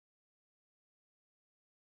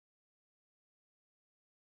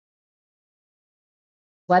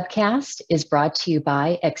webcast is brought to you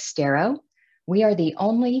by Extero. We are the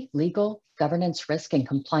only legal governance, risk, and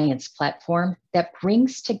compliance platform that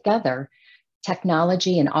brings together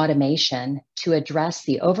technology and automation to address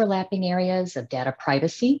the overlapping areas of data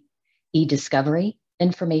privacy, e-discovery,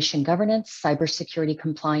 information governance, cybersecurity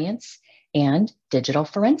compliance, and digital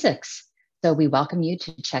forensics. So we welcome you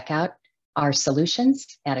to check out our solutions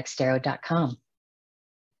at extero.com.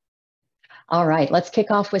 All right, let's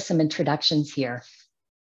kick off with some introductions here.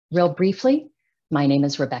 Real briefly, my name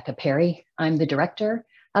is Rebecca Perry. I'm the Director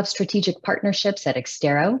of Strategic Partnerships at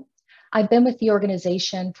Extero. I've been with the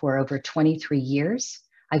organization for over 23 years.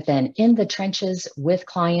 I've been in the trenches with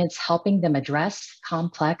clients, helping them address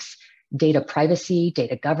complex data privacy,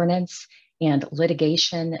 data governance, and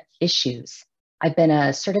litigation issues. I've been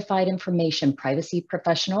a certified information privacy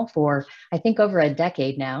professional for, I think, over a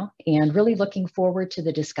decade now, and really looking forward to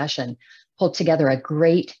the discussion. Pulled together a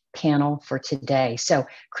great panel for today. So,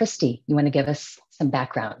 Christy, you want to give us some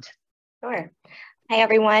background? Sure. Hi,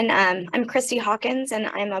 everyone. I'm Christy Hawkins, and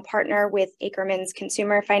I'm a partner with Ackerman's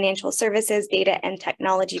Consumer Financial Services Data and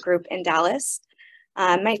Technology Group in Dallas.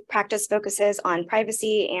 My practice focuses on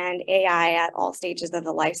privacy and AI at all stages of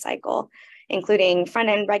the life cycle, including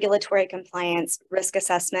front-end regulatory compliance, risk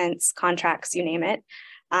assessments, contracts, you name it.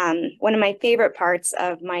 One of my favorite parts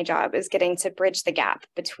of my job is getting to bridge the gap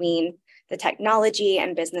between the technology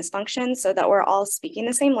and business functions so that we're all speaking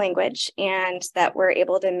the same language and that we're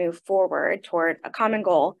able to move forward toward a common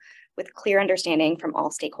goal with clear understanding from all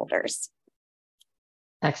stakeholders.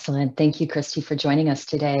 Excellent. Thank you, Christy, for joining us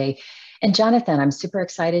today. And Jonathan, I'm super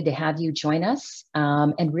excited to have you join us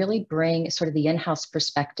and really bring sort of the in-house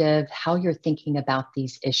perspective, how you're thinking about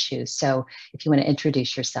these issues. So if you want to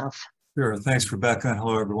introduce yourself. Sure. Thanks, Rebecca.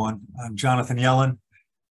 Hello, everyone. I'm Jonathan Yellen.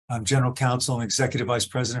 I'm General Counsel and Executive Vice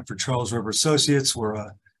President for Charles River Associates. We're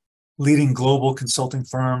a leading global consulting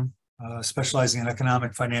firm specializing in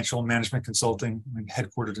economic, financial, management consulting,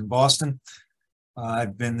 headquartered in Boston.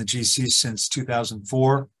 I've been the GC since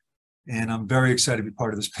 2004, and I'm very excited to be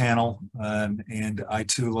part of this panel. And I,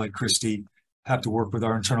 too, like Christy, have to work with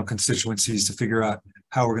our internal constituencies to figure out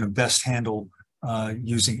how we're going to best handle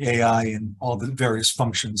using AI in all the various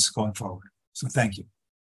functions going forward. So thank you.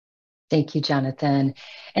 Thank you, Jonathan.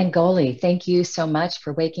 And Goli, thank you so much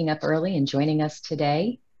for waking up early and joining us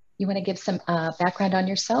today. You want to give some background on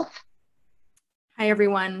yourself? Hi,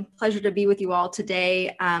 everyone. Pleasure to be with you all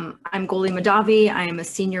today. I'm Goli Madavi. I am a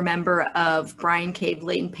senior member of Brian Cave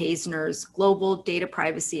Leighton Paisner's Global Data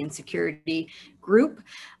Privacy and Security Group.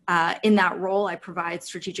 In that role, I provide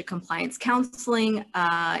strategic compliance counseling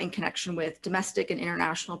in connection with domestic and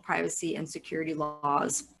international privacy and security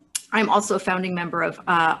laws. I'm also a founding member of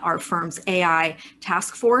our firm's AI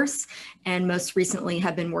task force, and most recently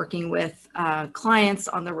have been working with clients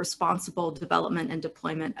on the responsible development and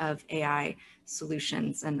deployment of AI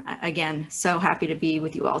solutions. And again, so happy to be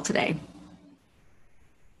with you all today.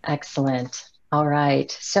 Excellent. All right.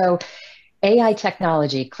 So AI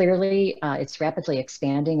technology, clearly it's rapidly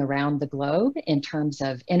expanding around the globe in terms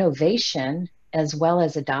of innovation as well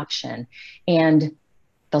as adoption. And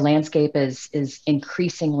the landscape is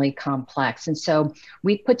increasingly complex. And so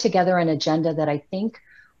we put together an agenda that I think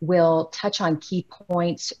will touch on key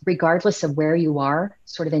points regardless of where you are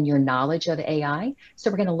sort of in your knowledge of AI. So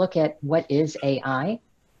we're going to look at what is AI,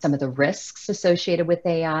 some of the risks associated with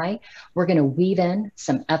AI. We're going to weave in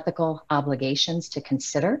some ethical obligations to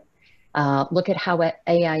consider, look at how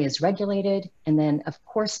AI is regulated, and then of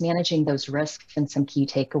course managing those risks and some key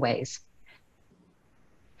takeaways.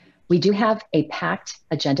 We do have a packed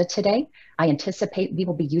agenda today. I anticipate we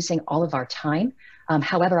will be using all of our time.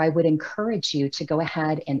 However, I would encourage you to go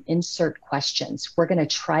ahead and insert questions. We're going to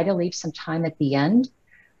try to leave some time at the end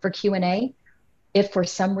for Q&A. If for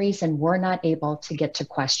some reason we're not able to get to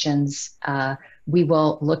questions, we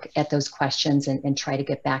will look at those questions and try to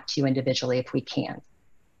get back to you individually if we can.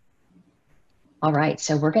 All right,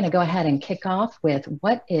 so we're going to go ahead and kick off with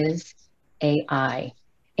what is AI?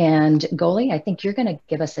 And Goli, I think you're going to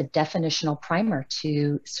give us a definitional primer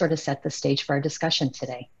to sort of set the stage for our discussion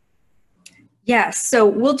today. Yes, so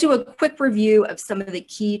we'll do a quick review of some of the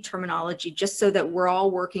key terminology just so that we're all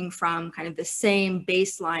working from kind of the same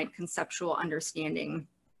baseline conceptual understanding.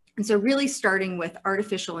 And so really starting with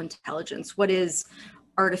artificial intelligence. What is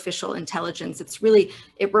artificial intelligence?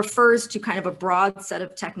 It refers to kind of a broad set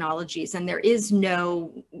of technologies, and there is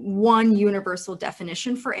no one universal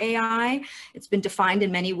definition for AI. It's been defined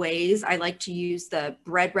in many ways. I like to use the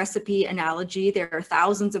bread recipe analogy. There are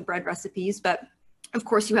thousands of bread recipes, but of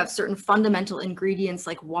course you have certain fundamental ingredients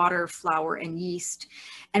like water, flour, and yeast.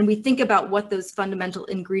 And we think about what those fundamental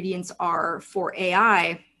ingredients are for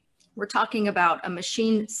AI. We're talking about a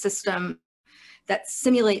machine system that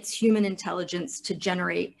simulates human intelligence to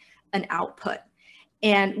generate an output.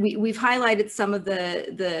 And we've highlighted some of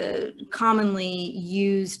the commonly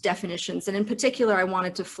used definitions. And in particular, I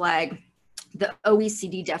wanted to flag the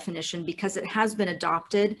OECD definition because it has been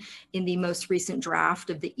adopted in the most recent draft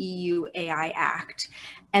of the EU AI Act.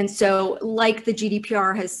 And so, like the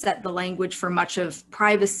GDPR has set the language for much of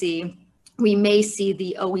privacy, we may see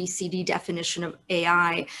the OECD definition of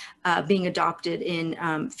AI being adopted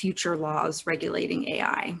in future laws regulating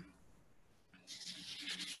AI.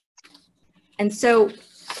 And so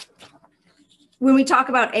when we talk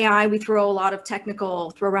about AI, we throw around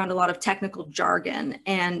a lot of technical jargon.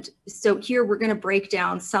 And so here we're going to break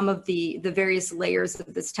down some of the various layers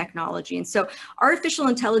of this technology. And so artificial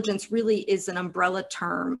intelligence really is an umbrella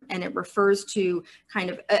term, and it refers to kind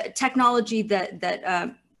of a technology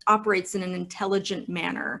that operates in an intelligent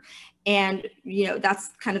manner. And, you know, that's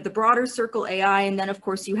kind of the broader circle AI. And then, of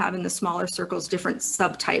course, you have in the smaller circles different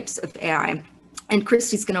subtypes of AI. And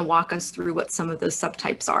Christy's going to walk us through what some of those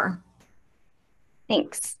subtypes are.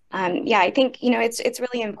 Thanks. Yeah, I think, you know, it's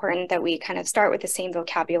really important that we kind of start with the same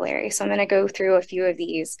vocabulary. So I'm going to go through a few of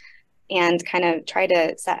these and kind of try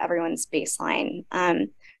to set everyone's baseline.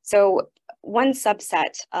 So one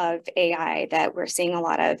subset of AI that we're seeing a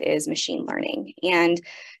lot of is machine learning. And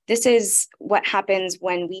this is what happens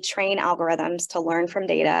when we train algorithms to learn from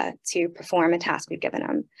data to perform a task we've given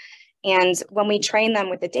them. And when we train them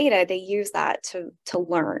with the data, they use that to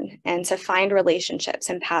learn and to find relationships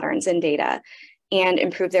and patterns in data and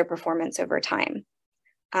improve their performance over time.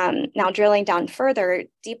 Now, drilling down further,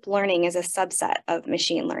 deep learning is a subset of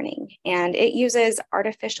machine learning, and it uses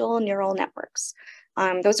artificial neural networks.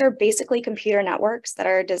 Those are basically computer networks that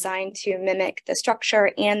are designed to mimic the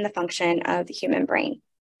structure and the function of the human brain.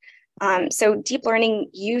 So deep learning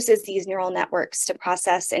uses these neural networks to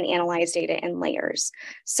process and analyze data in layers,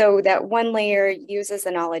 so that one layer uses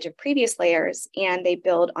the knowledge of previous layers and they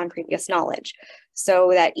build on previous knowledge,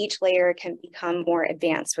 so that each layer can become more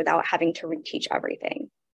advanced without having to reteach everything.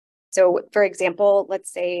 So for example,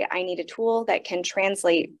 let's say I need a tool that can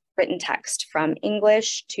translate written text from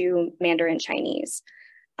English to Mandarin Chinese.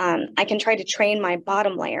 I can try to train my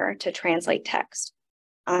bottom layer to translate text.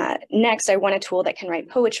 Next, I want a tool that can write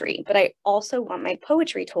poetry, but I also want my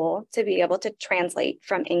poetry tool to be able to translate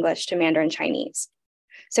from English to Mandarin Chinese.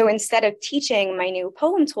 So instead of teaching my new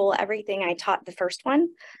poem tool everything I taught the first one,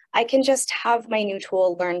 I can just have my new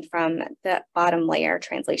tool learn from the bottom layer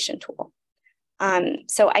translation tool.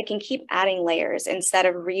 So I can keep adding layers instead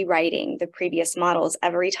of rewriting the previous models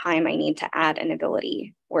every time I need to add an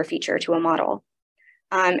ability or feature to a model.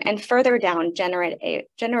 And further down,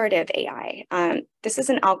 generative AI. This is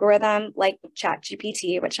an algorithm like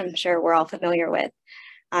ChatGPT, which I'm sure we're all familiar with,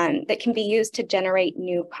 that can be used to generate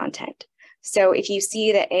new content. So if you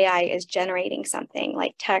see that AI is generating something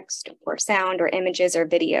like text or sound or images or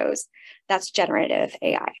videos, that's generative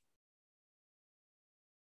AI.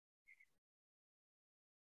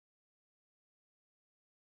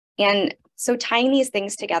 And so tying these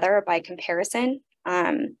things together by comparison,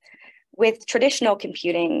 with traditional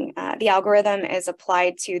computing, the algorithm is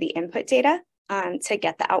applied to the input data to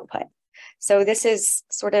get the output. So this is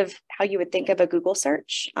sort of how you would think of a Google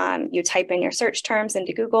search. You type in your search terms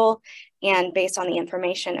into Google, and based on the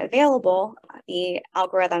information available, the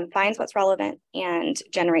algorithm finds what's relevant and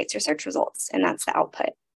generates your search results, and that's the output.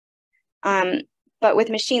 But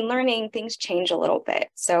with machine learning, things change a little bit.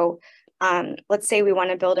 So let's say we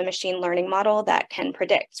want to build a machine learning model that can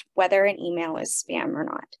predict whether an email is spam or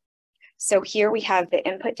not. So here we have the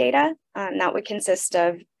input data that would consist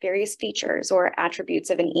of various features or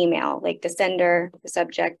attributes of an email, like the sender, the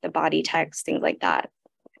subject, the body text, things like that.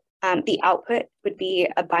 The output would be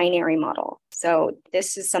a binary model. So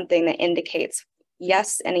this is something that indicates,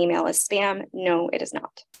 yes, an email is spam, no, it is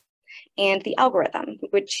not. And the algorithm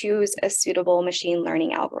would choose a suitable machine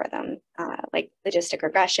learning algorithm, like logistic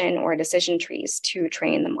regression or decision trees, to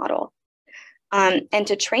train the model. And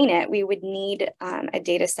to train it, we would need a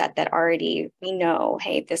data set that already we know,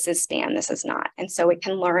 hey, this is spam, this is not. And so it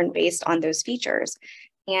can learn based on those features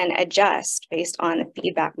and adjust based on the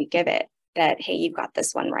feedback we give it that, hey, you got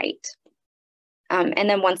this one right. And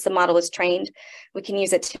then once the model is trained, we can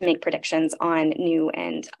use it to make predictions on new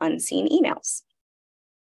and unseen emails.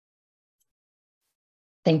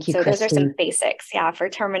 Thank you, so Christy. Those are some basics, yeah, for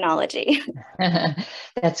terminology.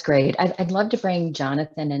 That's great. I'd love to bring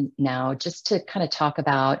Jonathan in now just to kind of talk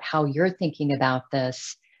about how you're thinking about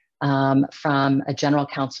this from a general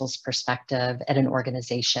counsel's perspective at an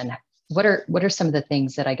organization. What are some of the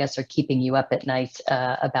things that I guess are keeping you up at night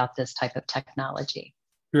about this type of technology?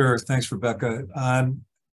 Sure. Thanks, Rebecca.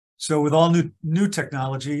 So with all new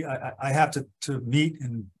technology, I have to meet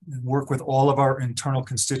and work with all of our internal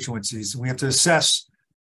constituencies. We have to assess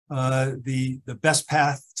the best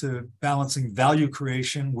path to balancing value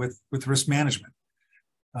creation with risk management.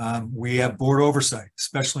 We have board oversight,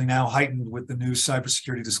 especially now heightened with the new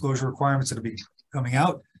cybersecurity disclosure requirements that will be coming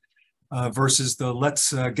out versus the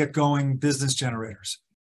let's get going business generators.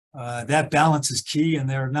 That balance is key, and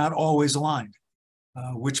they're not always aligned.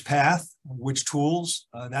 Which path, which tools,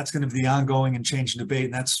 that's going to be the ongoing and changing debate.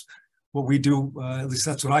 And that's what we do, at least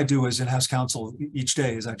that's what I do as in-house counsel each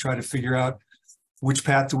day, is I try to figure out which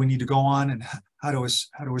path do we need to go on and how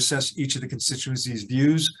to assess each of the constituencies'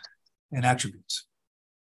 views and attributes.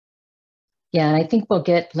 Yeah, and I think we'll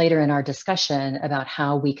get later in our discussion about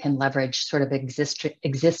how we can leverage sort of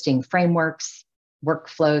existing frameworks,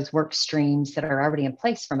 workflows, work streams that are already in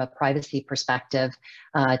place from a privacy perspective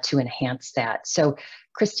to enhance that. So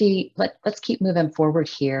Christy, let's keep moving forward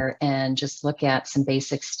here and just look at some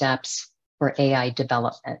basic steps for AI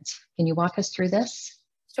development. Can you walk us through this?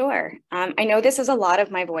 Sure. I know this is a lot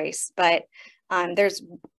of my voice, but there's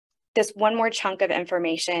this one more chunk of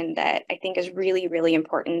information that I think is really, really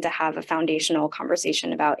important to have a foundational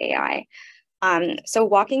conversation about AI. So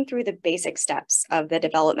walking through the basic steps of the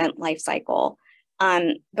development lifecycle,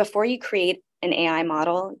 before you create an AI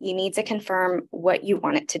model, you need to confirm what you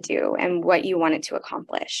want it to do and what you want it to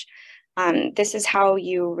accomplish. This is how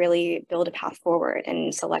you really build a path forward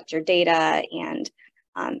and select your data and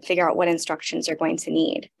figure out what instructions you're going to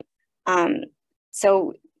need.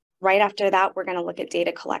 So right after that, we're going to look at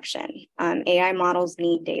data collection. AI models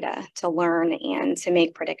need data to learn and to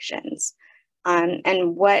make predictions.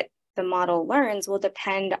 And what the model learns will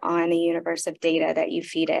depend on the universe of data that you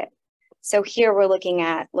feed it. So here we're looking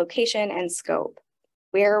at location and scope.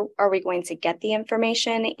 Where are we going to get the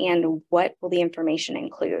information and what will the information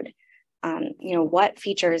include? What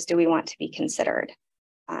features do we want to be considered?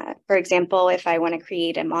 For example, if I want to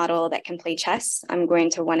create a model that can play chess, I'm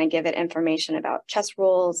going to want to give it information about chess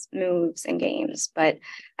rules, moves, and games, but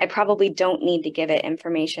I probably don't need to give it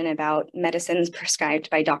information about medicines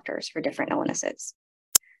prescribed by doctors for different illnesses.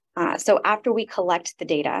 So after we collect the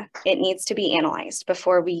data, it needs to be analyzed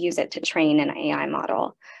before we use it to train an AI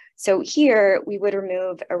model. So here we would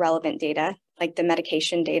remove irrelevant data, like the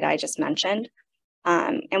medication data I just mentioned,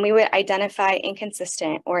 and we would identify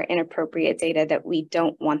inconsistent or inappropriate data that we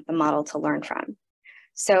don't want the model to learn from.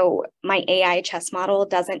 So my AI chess model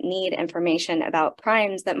doesn't need information about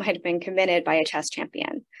crimes that might have been committed by a chess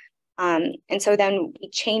champion. And so then we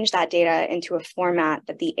change that data into a format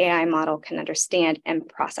that the AI model can understand and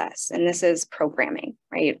process. And this is programming,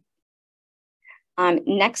 right?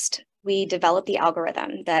 Next, we develop the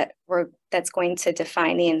algorithm that's going to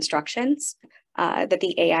define the instructions that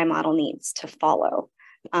the AI model needs to follow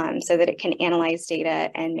so that it can analyze data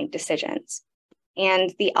and make decisions.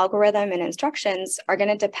 And the algorithm and instructions are going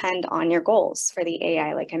to depend on your goals for the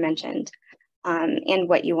AI, like I mentioned. And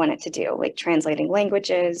what you want it to do, like translating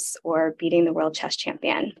languages or beating the world chess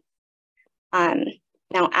champion.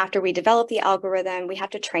 Now, after we develop the algorithm, we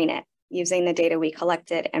have to train it using the data we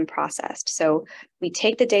collected and processed. So we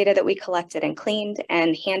take the data that we collected and cleaned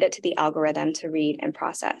and hand it to the algorithm to read and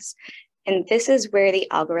process. And this is where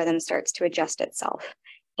the algorithm starts to adjust itself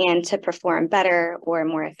and to perform better or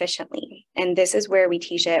more efficiently. And this is where we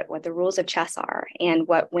teach it what the rules of chess are and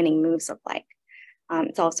what winning moves look like.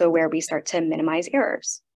 It's also where we start to minimize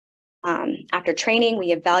errors. After training,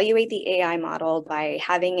 we evaluate the AI model by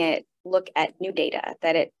having it look at new data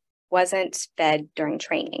that it wasn't fed during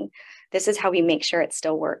training. This is how we make sure it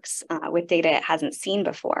still works with data it hasn't seen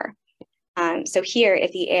before. So here,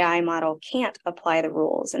 if the AI model can't apply the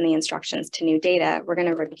rules and the instructions to new data, we're going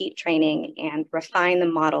to repeat training and refine the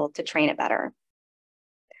model to train it better.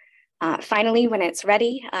 Finally, when it's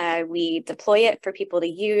ready, we deploy it for people to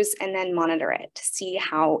use and then monitor it to see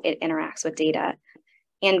how it interacts with data.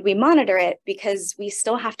 And we monitor it because we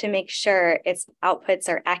still have to make sure its outputs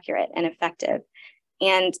are accurate and effective.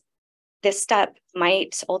 And this step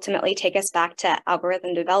might ultimately take us back to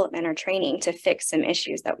algorithm development or training to fix some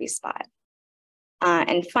issues that we spot.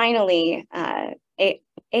 And finally,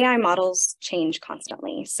 AI models change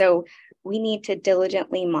constantly. So we need to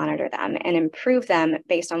diligently monitor them and improve them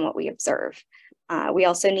based on what we observe. We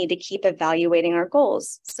also need to keep evaluating our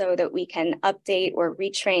goals so that we can update or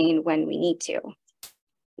retrain when we need to.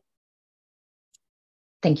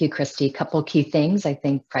 Thank you, Christy. A couple key things I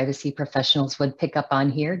think privacy professionals would pick up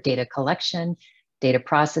on here: data collection, data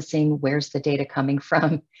processing, where's the data coming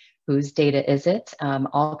from, whose data is it?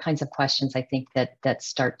 All kinds of questions I think that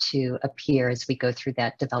start to appear as we go through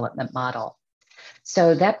that development model.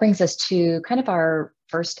 So that brings us to kind of our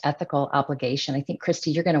first ethical obligation. I think,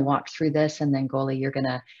 Christy, you're going to walk through this, and then Goli, you're going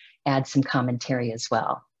to add some commentary as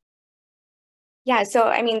well. Yeah, so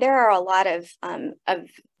I mean, there are a lot of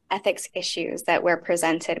ethics issues that we're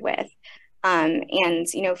presented with. And,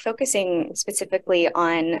 focusing specifically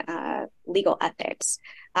on legal ethics,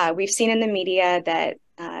 we've seen in the media that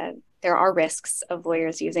there are risks of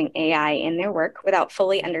lawyers using AI in their work without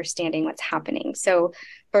fully understanding what's happening. So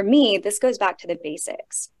for me, this goes back to the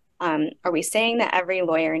basics. Are we saying that every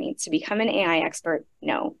lawyer needs to become an AI expert?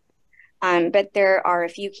 No. But there are a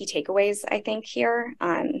few key takeaways, I think, here.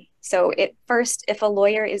 So first, if a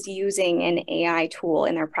lawyer is using an AI tool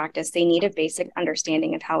in their practice, they need a basic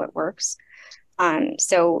understanding of how it works.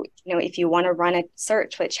 So, if you want to run a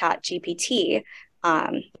search with ChatGPT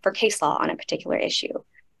for case law on a particular issue,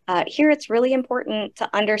 here it's really important to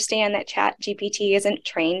understand that ChatGPT isn't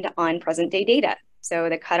trained on present-day data. So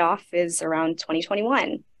the cutoff is around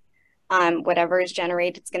 2021. Whatever is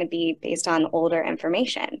generated, it's going to be based on older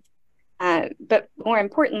information. But more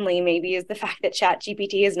importantly, maybe, is the fact that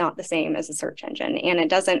ChatGPT is not the same as a search engine, and it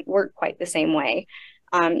doesn't work quite the same way.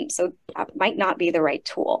 So that might not be the right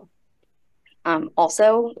tool.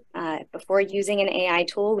 Also, before using an AI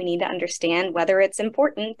tool, we need to understand whether it's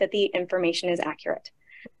important that the information is accurate,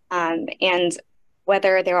 and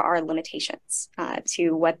whether there are limitations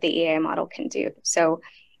to what the AI model can do. So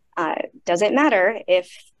does it matter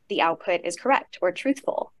if the output is correct or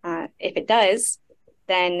truthful? If it does,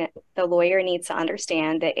 then the lawyer needs to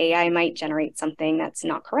understand that AI might generate something that's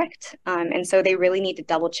not correct. And so they really need to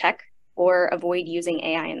double check or avoid using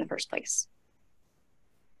AI in the first place.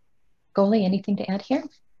 Goli, anything to add here?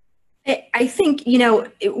 I think,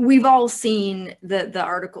 we've all seen the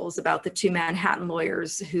articles about the two Manhattan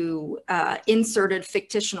lawyers who inserted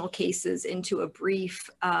fictional cases into a brief.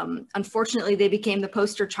 Unfortunately, they became the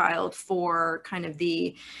poster child for kind of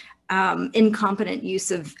the incompetent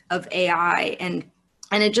use of AI. And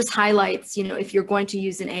it just highlights, if you're going to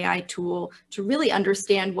use an AI tool, to really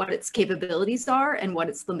understand what its capabilities are and what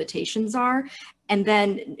its limitations are. And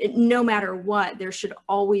then no matter what, there should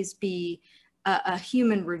always be a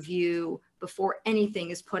human review before anything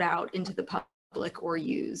is put out into the public or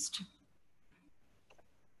used.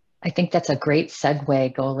 I think that's a great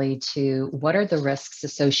segue, Goli, to what are the risks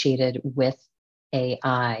associated with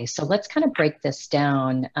AI? So let's kind of break this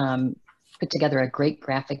down, put together a great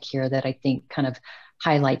graphic here that I think kind of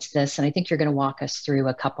highlights this. And I think you're going to walk us through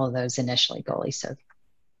a couple of those initially, Goli. So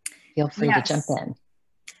feel free to jump in.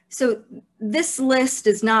 So this list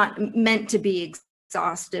is not meant to be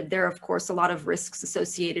exhaustive. There are, of course, a lot of risks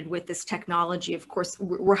associated with this technology. Of course,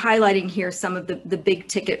 we're highlighting here some of the big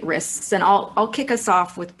ticket risks, and I'll kick us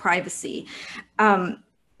off with privacy.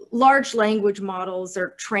 Large language models are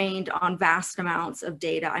trained on vast amounts of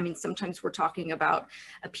data. I mean, sometimes we're talking about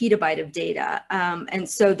a petabyte of data. And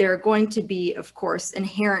so there are going to be, of course,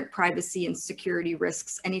 inherent privacy and security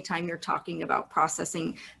risks anytime you're talking about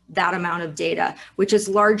processing that amount of data, which has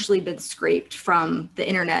largely been scraped from the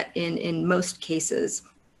internet in most cases.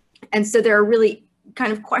 And so there are really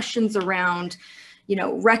kind of questions around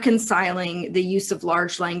reconciling the use of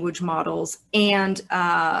large language models and,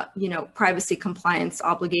 privacy compliance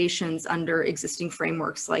obligations under existing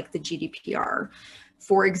frameworks like the GDPR.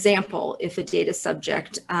 For example, if a data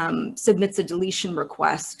subject submits a deletion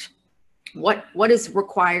request, what is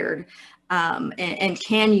required? And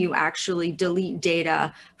can you actually delete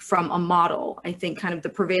data from a model? I think kind of the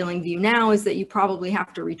prevailing view now is that you probably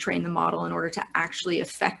have to retrain the model in order to actually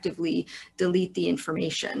effectively delete the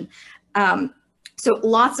information. So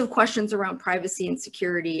lots of questions around privacy and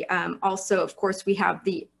security. Also, of course, we have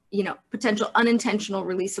the potential unintentional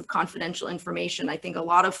release of confidential information. I think a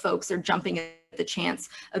lot of folks are jumping at the chance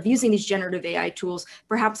of using these generative AI tools,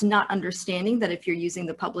 perhaps not understanding that if you're using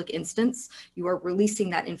the public instance, you are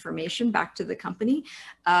releasing that information back to the company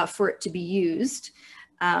for it to be used,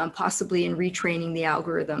 possibly in retraining the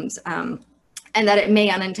algorithms. And that it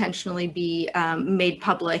may unintentionally be made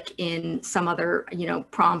public in some other,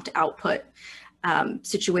 prompt output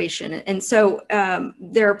situation. And so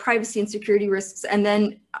there are privacy and security risks. And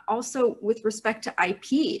then also with respect to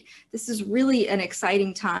IP, this is really an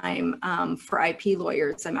exciting time for IP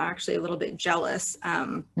lawyers. I'm actually a little bit jealous.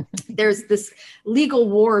 There's this legal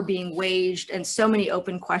war being waged and so many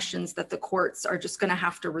open questions that the courts are just going to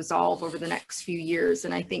have to resolve over the next few years.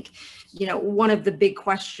 And I think, one of the big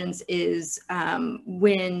questions is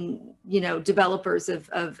when, developers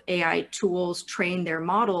of AI tools train their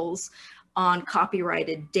models on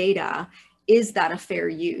copyrighted data, is that a fair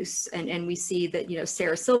use? And we see that,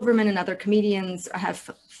 Sarah Silverman and other comedians have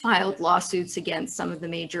filed lawsuits against some of the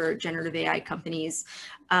major generative AI companies,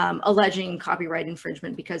 alleging copyright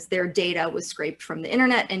infringement because their data was scraped from the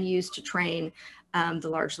internet and used to train the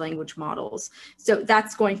large language models. So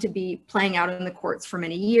that's going to be playing out in the courts for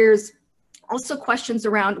many years. Also questions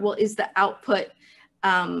around, well, is the output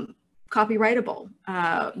copyrightable?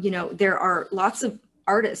 There are lots of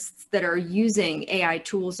artists that are using AI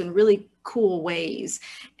tools in really cool ways.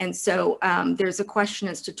 And so there's a question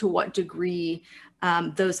as to what degree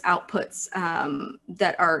those outputs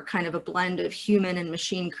that are kind of a blend of human and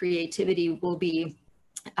machine creativity will be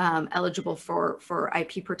eligible for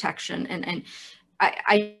IP protection. And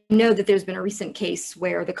I know that there's been a recent case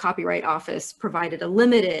where the Copyright Office provided a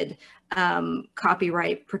limited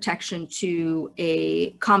copyright protection to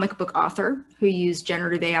a comic book author who used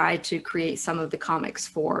generative AI to create some of the comics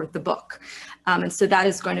for the book. And so that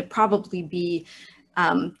is going to probably be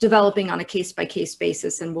developing on a case-by-case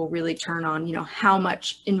basis, and will really turn on, how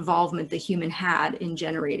much involvement the human had in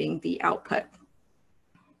generating the output.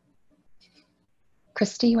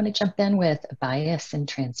 Christy, you want to jump in with bias and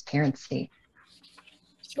transparency?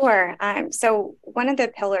 Sure. So one of the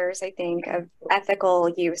pillars, I think, of ethical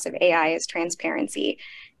use of AI is transparency.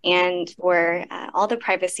 And for all the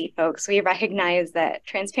privacy folks, we recognize that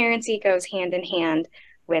transparency goes hand in hand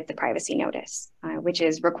with the privacy notice, which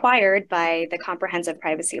is required by the comprehensive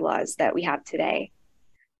privacy laws that we have today.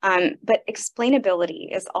 But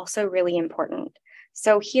explainability is also really important.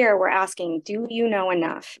 So here we're asking, do you know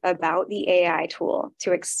enough about the AI tool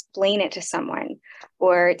to explain it to someone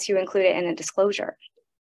or to include it in a disclosure?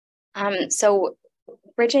 So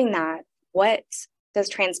bridging that, what does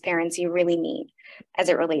transparency really mean as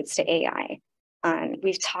it relates to AI?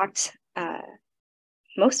 We've talked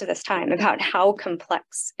most of this time about how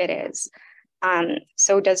complex it is.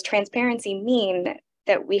 So does transparency mean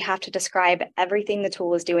that we have to describe everything the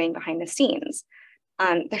tool is doing behind the scenes?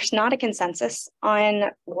 There's not a consensus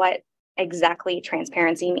on what exactly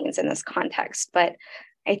transparency means in this context, but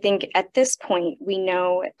I think at this point, we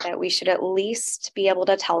know that we should at least be able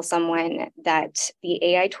to tell someone that the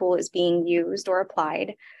AI tool is being used or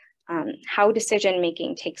applied, how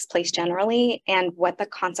decision-making takes place generally, and what the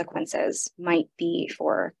consequences might be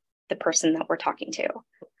for the person that we're talking to.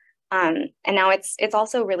 And now it's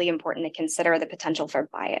also really important to consider the potential for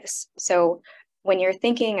bias. So when you're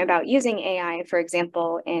thinking about using AI, for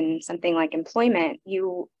example, in something like employment,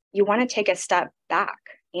 you want to take a step back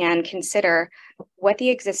and consider what the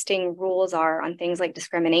existing rules are on things like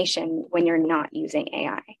discrimination when you're not using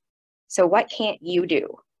AI. So what can't you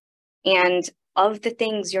do? And of the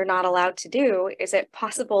things you're not allowed to do, is it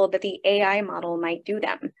possible that the AI model might do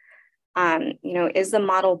them? Is the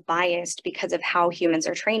model biased because of how humans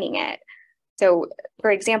are training it? So,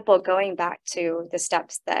 for example, going back to the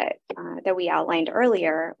steps that we outlined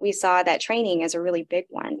earlier, we saw that training is a really big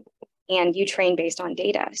one, and you train based on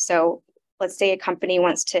data. So let's say a company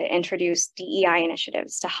wants to introduce DEI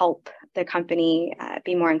initiatives to help the company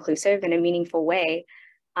be more inclusive in a meaningful way.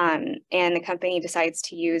 And the company decides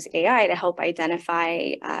to use AI to help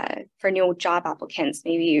identify for new job applicants,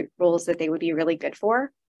 maybe roles that they would be really good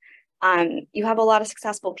for. You have a lot of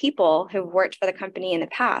successful people who've worked for the company in the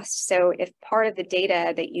past. So if part of the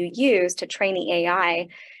data that you use to train the AI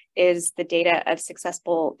is the data of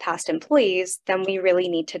successful past employees, then we really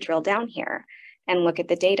need to drill down here and look at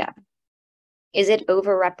the data. Is it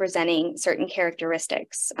overrepresenting certain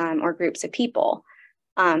characteristics or groups of people?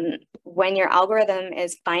 When your algorithm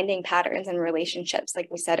is finding patterns and relationships, like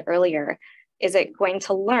we said earlier, is it going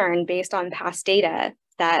to learn based on past data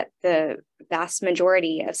that the vast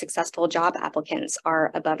majority of successful job applicants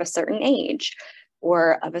are above a certain age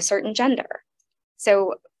or of a certain gender?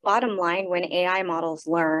 So bottom line, when AI models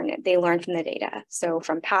learn, they learn from the data. So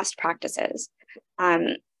from past practices.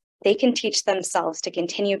 They can teach themselves to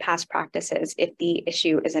continue past practices if the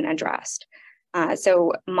issue isn't addressed.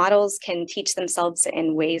 So models can teach themselves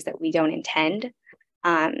in ways that we don't intend.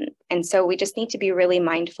 And so we just need to be really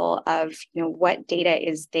mindful of what data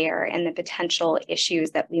is there and the potential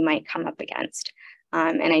issues that we might come up against.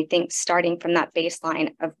 And I think starting from that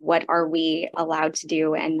baseline of what are we allowed to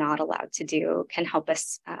do and not allowed to do can help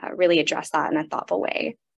us really address that in a thoughtful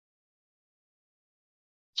way.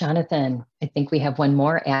 Jonathan, I think we have one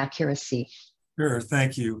more: accuracy. Sure,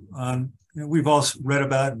 thank you. We've all read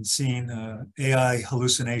about and seen AI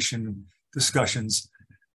hallucination discussions.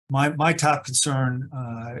 My top concern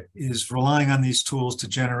is relying on these tools to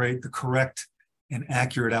generate the correct and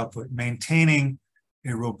accurate output. Maintaining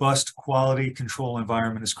a robust quality control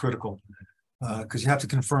environment is critical because you have to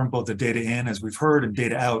confirm both the data in, as we've heard, and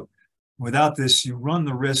data out. Without this, you run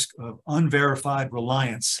the risk of unverified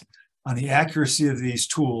reliance on the accuracy of these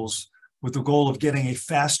tools with the goal of getting a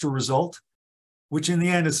faster result, which in the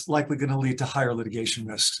end is likely going to lead to higher litigation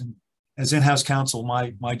risks. And as in-house counsel,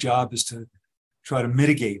 my job is to try to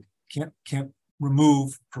mitigate, can't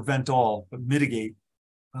remove, prevent all, but mitigate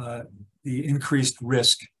the increased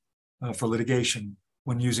risk for litigation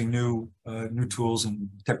when using new tools and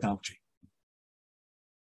technology.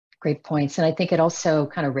 Great points. And I think it also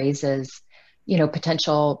kind of raises,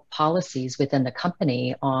 potential policies within the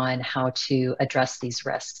company on how to address these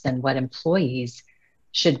risks and what employees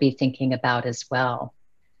should be thinking about as well.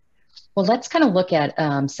 Well, let's kind of look at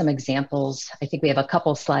some examples. I think we have a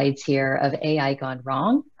couple slides here of AI gone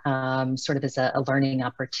wrong, sort of as a learning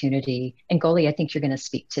opportunity. And Goli, I think you're going to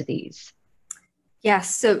speak to these.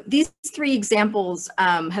 Yes, so these three examples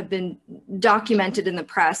have been documented in the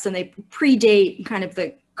press, and they predate kind of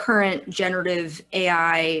the current generative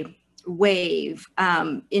AI wave.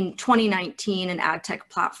 In 2019, an ad tech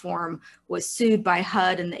platform was sued by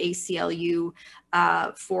HUD and the ACLU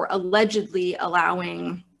for allegedly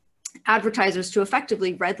allowing advertisers to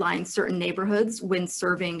effectively redline certain neighborhoods when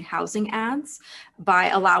serving housing ads by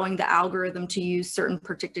allowing the algorithm to use certain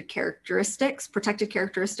protected characteristics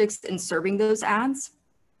in serving those ads.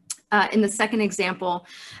 In the second example,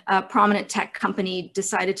 a prominent tech company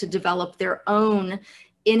decided to develop their own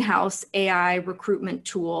in-house AI recruitment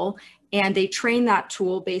tool, and they trained that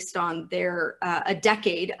tool based on their a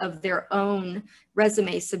decade of their own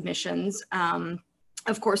resume submissions.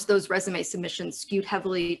 Of course, those resume submissions skewed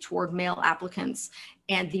heavily toward male applicants,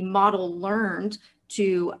 and the model learned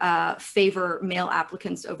to favor male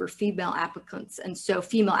applicants over female applicants. And so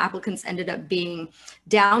female applicants ended up being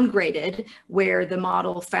downgraded, where the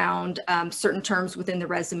model found certain terms within the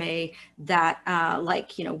resume that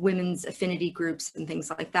like, women's affinity groups and things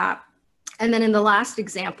like that. And then in the last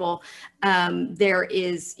example, there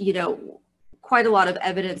is, quite a lot of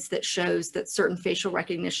evidence that shows that certain facial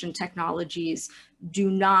recognition technologies do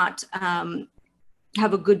not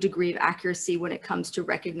have a good degree of accuracy when it comes to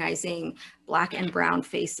recognizing Black and brown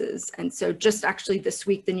faces. And so just actually this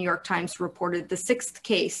week, the New York Times reported the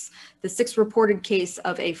sixth reported case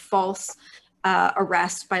of a false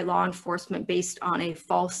arrest by law enforcement based on a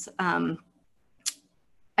false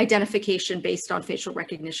identification based on facial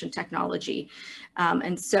recognition technology.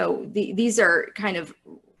 And so these are kind of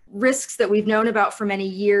risks that we've known about for many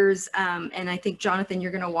years. And I think, Jonathan,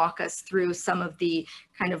 you're going to walk us through some of the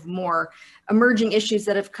kind of more emerging issues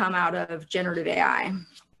that have come out of generative AI.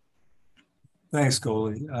 Thanks,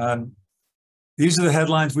 Goli. These are the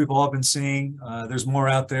headlines we've all been seeing. There's more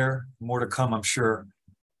out there, more to come, I'm sure.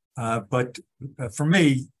 But for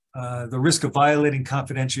me, the risk of violating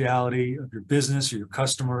confidentiality of your business or your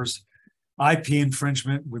customers, IP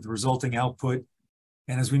infringement with resulting output,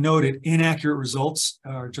 and as we noted, inaccurate results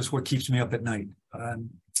are just what keeps me up at night.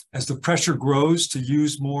 As the pressure grows to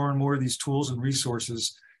use more and more of these tools and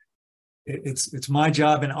resources, it's my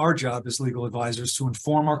job and our job as legal advisors to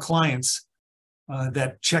inform our clients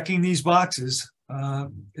that checking these boxes,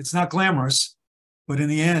 it's not glamorous, but in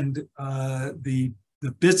the end, the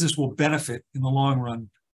business will benefit in the long run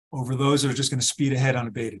over those that are just going to speed ahead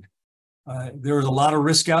unabated. There is a lot of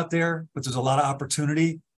risk out there, but there's a lot of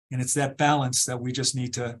opportunity. And it's that balance that we just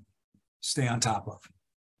need to stay on top of.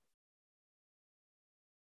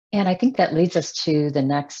 And I think that leads us to the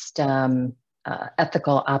next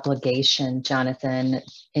ethical obligation, Jonathan.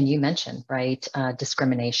 And you mentioned, right,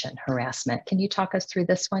 discrimination, harassment. Can you talk us through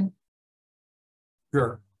this one?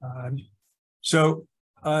 Sure. So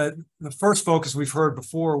the first focus we've heard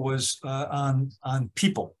before was on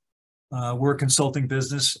people. We're a consulting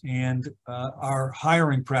business, and our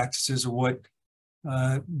hiring practices are what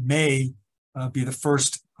may be the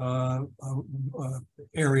first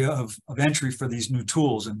area of entry for these new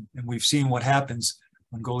tools. And we've seen what happens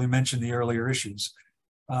when Goli mentioned the earlier issues.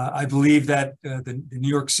 I believe that the New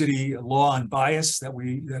York City law on bias that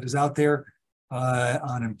is out there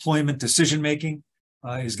on employment decision-making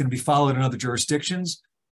is going to be followed in other jurisdictions.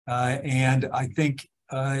 And I think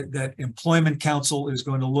that Employment Counsel is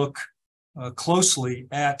going to look closely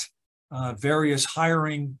at various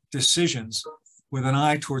hiring decisions with an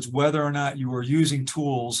eye towards whether or not you are using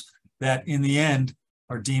tools that in the end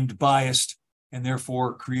are deemed biased and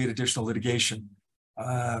therefore create additional litigation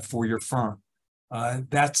for your firm.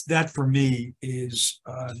 That for me is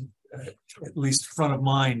at least front of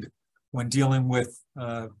mind when dealing with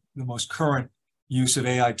the most current use of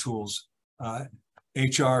AI tools,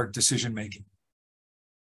 HR decision-making.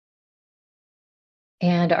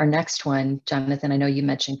 And our next one, Jonathan, I know you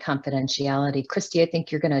mentioned confidentiality. Christy, I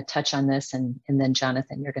think you're going to touch on this, and then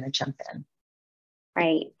Jonathan, you're going to jump in.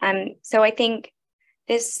 Right. So I think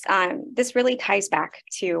this really ties back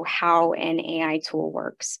to how an AI tool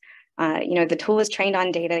works. The tool is trained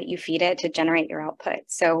on data that you feed it to generate your output.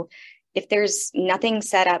 So if there's nothing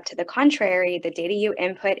set up to the contrary, the data you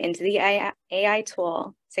input into the AI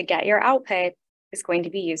tool to get your output is going to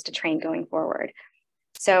be used to train going forward.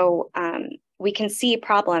 So we can see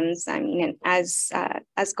problems, as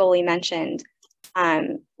Goli mentioned,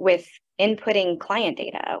 with inputting client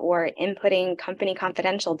data or inputting company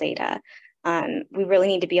confidential data. We really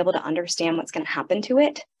need to be able to understand what's going to happen to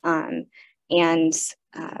it and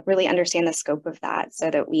really understand the scope of that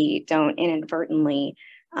so that we don't inadvertently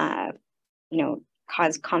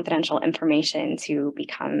cause confidential information to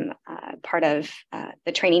become part of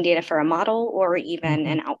the training data for a model or even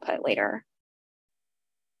an output later.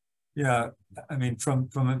 Yeah, I mean, from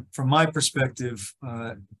my perspective,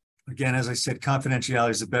 again, as I said,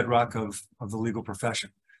 confidentiality is the bedrock of the legal profession.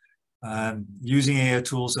 Using AI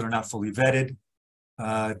tools that are not fully vetted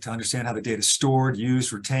to understand how the data is stored,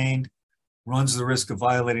 used, retained, runs the risk of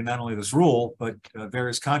violating not only this rule, but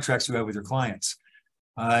various contracts you have with your clients.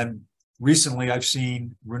 Recently, I've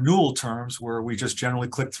seen renewal terms where we just generally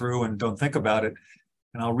click through and don't think about it.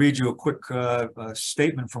 And I'll read you a quick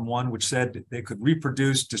statement from one which said they could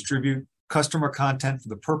reproduce, distribute customer content for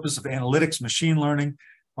the purpose of analytics, machine learning,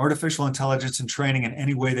 artificial intelligence, and training in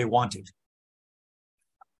any way they wanted.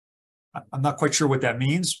 I'm not quite sure what that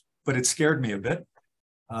means, but it scared me a bit.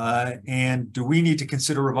 And do we need to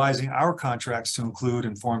consider revising our contracts to include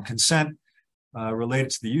informed consent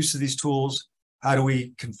related to the use of these tools? How do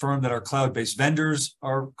we confirm that our cloud-based vendors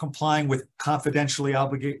are complying with confidentiality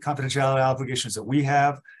obligations that we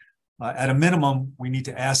have? At a minimum, we need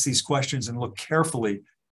to ask these questions and look carefully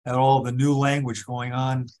at all the new language going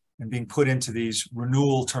on and being put into these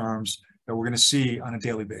renewal terms that we're going to see on a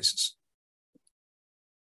daily basis.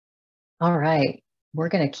 All right, we're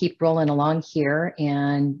going to keep rolling along here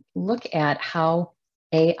and look at how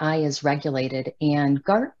AI is regulated. And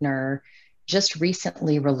Gartner just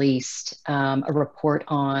recently released a report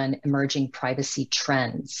on emerging privacy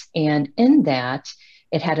trends. And in that,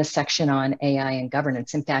 it had a section on AI and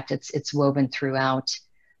governance. In fact, it's woven throughout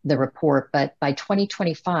the report. But by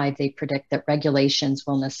 2025, they predict that regulations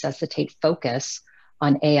will necessitate focus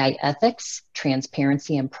on AI ethics,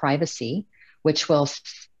 transparency, and privacy, which will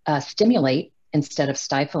stimulate instead of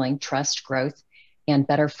stifling trust, growth, and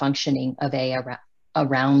better functioning of AI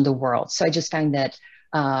around the world. So I just find that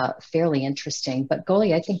fairly interesting. But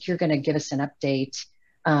Goli, I think you're going to give us an update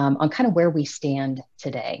on kind of where we stand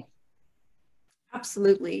today.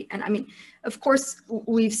 Absolutely. And I mean, of course,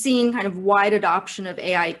 we've seen kind of wide adoption of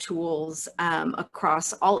AI tools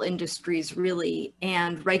across all industries, really,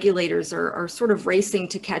 and regulators are sort of racing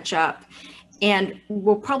to catch up. And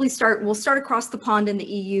we'll start across the pond in the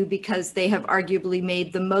EU because they have arguably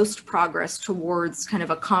made the most progress towards kind of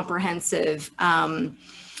a comprehensive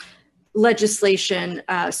legislation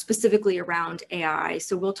specifically around AI.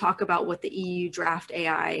 So we'll talk about what the EU draft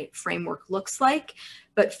AI framework looks like.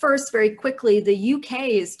 But first, very quickly, the UK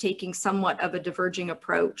is taking somewhat of a diverging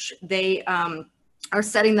approach. They are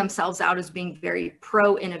setting themselves out as being very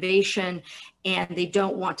pro-innovation, and they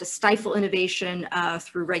don't want to stifle innovation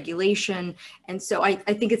through regulation. And so I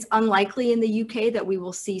think it's unlikely in the UK that we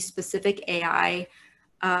will see specific AI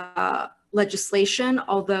legislation,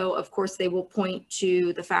 although of course they will point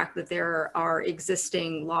to the fact that there are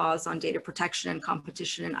existing laws on data protection and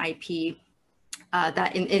competition and IP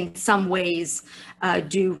that in some ways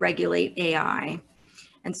do regulate AI.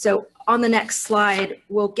 And so on the next slide,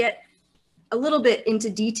 we'll get a little bit into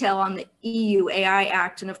detail on the EU AI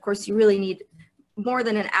Act. And of course, you really need more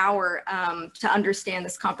than an hour to understand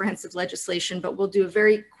this comprehensive legislation, but we'll do a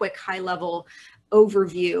very quick high-level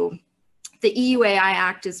overview. The EU AI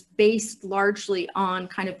Act is based largely on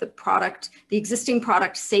kind of the existing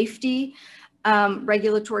product safety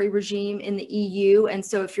regulatory regime in the EU. And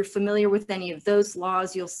so if you're familiar with any of those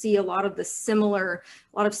laws, you'll see a lot of similar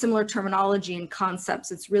terminology and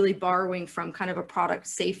concepts. It's really borrowing from kind of a product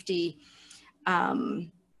safety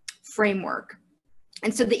framework.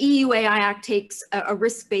 And so the EU AI Act takes a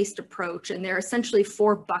risk-based approach, and there are essentially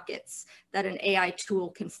 4 buckets that an AI tool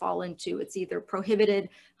can fall into. It's either prohibited,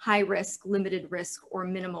 high risk, limited risk, or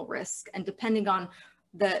minimal risk. And depending on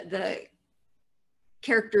the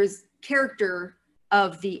character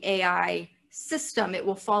of the AI system, it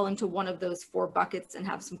will fall into one of those 4 buckets and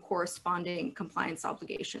have some corresponding compliance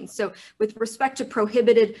obligations. So with respect to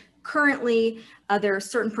prohibited, currently there are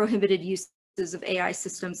certain prohibited uses of AI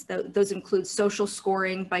systems. Those include social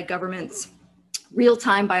scoring by governments,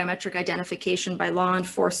 real-time biometric identification by law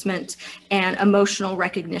enforcement, and emotional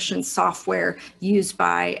recognition software used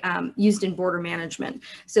in border management.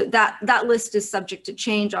 So that list is subject to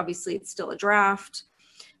change. Obviously, it's still a draft.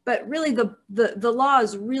 but really the law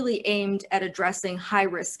is really aimed at addressing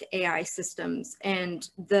high-risk AI systems, and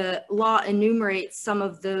the law enumerates some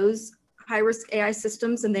of those high-risk AI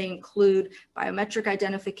systems, and they include biometric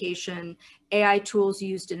identification, AI tools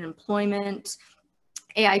used in employment,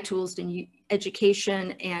 AI tools in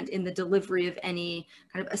education, and in the delivery of any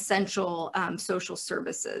kind of essential social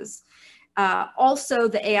services. Also,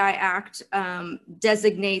 the AI Act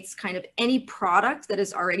designates kind of any product that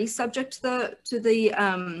is already subject to the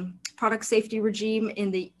product safety regime in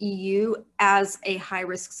the EU as a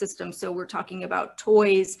high-risk system. So we're talking about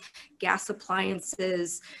toys, gas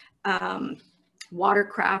appliances,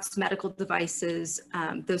 watercrafts, medical devices,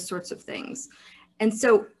 those sorts of things. And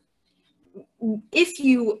so if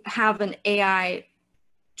you have an AI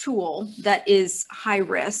tool that is high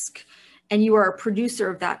risk, and you are a producer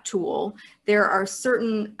of that tool, there are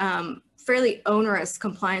certain fairly onerous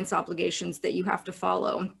compliance obligations that you have to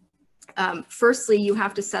follow. Firstly, you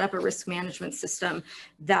have to set up a risk management system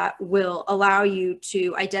that will allow you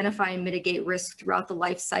to identify and mitigate risk throughout the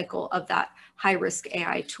life cycle of that high-risk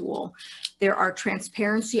AI tool. There are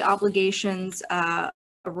transparency obligations,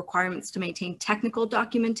 requirements to maintain technical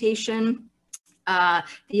documentation,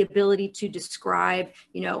 the ability to describe,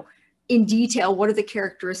 in detail, what are the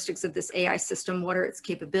characteristics of this AI system? What are its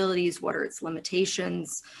capabilities? What are its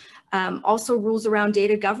limitations? Also rules around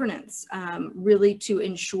data governance, really to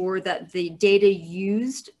ensure that the data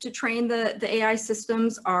used to train the AI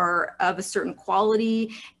systems are of a certain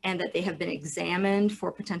quality and that they have been examined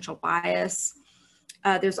for potential bias.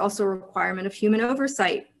 There's also a requirement of human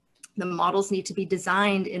oversight. The models need to be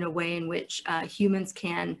designed in a way in which humans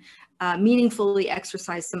can meaningfully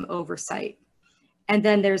exercise some oversight. And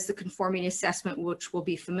then there's the conformity assessment, which will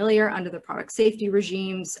be familiar under the product safety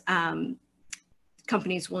regimes.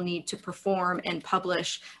 Companies will need to perform and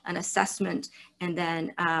publish an assessment, and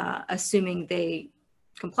then assuming they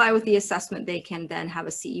comply with the assessment, they can then have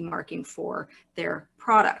a CE marking for their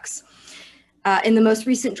products. In the most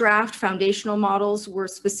recent draft, foundational models were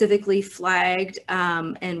specifically flagged,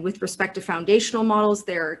 and with respect to foundational models,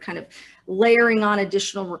 they're kind of layering on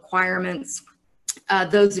additional requirements.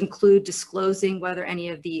 Those include disclosing whether any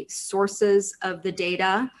of the sources of the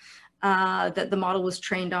data that the model was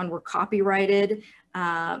trained on were copyrighted,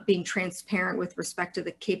 being transparent with respect to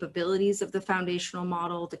the capabilities of the foundational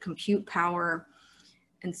model, the compute power,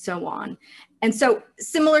 and so on. And so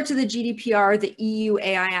similar to the GDPR, the EU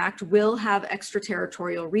AI Act will have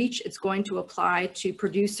extraterritorial reach. It's going to apply to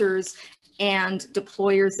producers and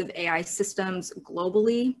deployers of AI systems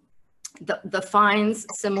globally. The fines,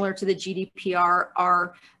 similar to the GDPR,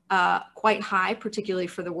 are quite high, particularly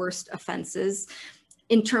for the worst offenses.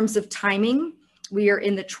 In terms of timing, we are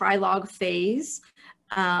in the trilogue phase.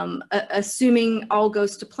 Assuming all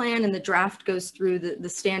goes to plan and the draft goes through the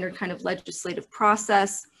standard kind of legislative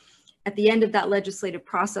process, at the end of that legislative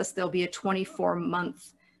process, there'll be a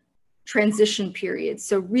 24-month transition period.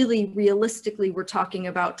 So really, realistically, we're talking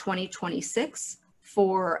about 2026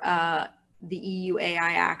 for the EU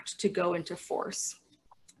AI Act to go into force.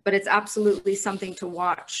 But it's absolutely something to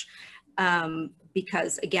watch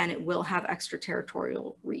because, again, it will have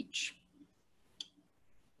extraterritorial reach.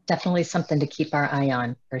 Definitely something to keep our eye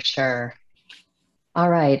on for sure. All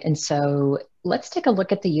right, and so let's take a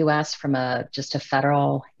look at the US from just a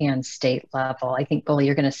federal and state level. I think, Goli,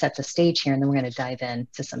 you're going to set the stage here, and then we're going to dive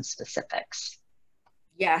into some specifics.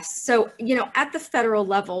 Yes, so, at the federal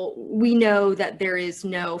level, we know that there is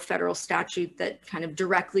no federal statute that kind of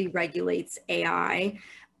directly regulates AI.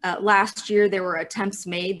 Last year, there were attempts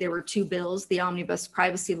made. There were two bills, the Omnibus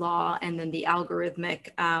Privacy Law and then the Algorithmic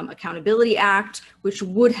Accountability Act, which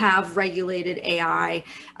would have regulated AI.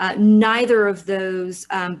 Neither of those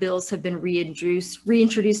bills have been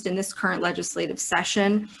reintroduced in this current legislative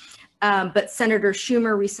session. But Senator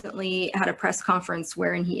Schumer recently had a press conference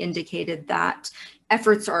wherein he indicated that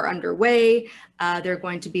efforts are underway. They're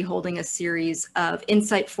going to be holding a series of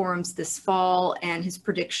insight forums this fall, and his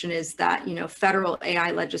prediction is that, federal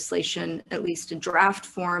AI legislation, at least in draft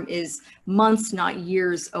form, is months, not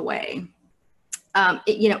years away.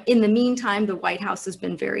 In the meantime, the White House has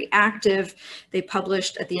been very active. They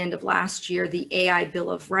published at the end of last year the AI Bill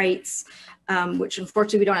of Rights, which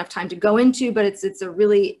unfortunately we don't have time to go into, but it's a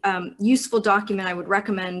really useful document. I would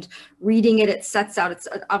recommend reading it. It sets out, it's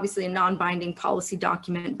obviously a non-binding policy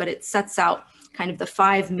document, but it sets out kind of the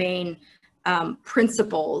 5 main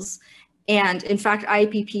principles. And in fact,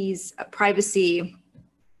 IAPP's Privacy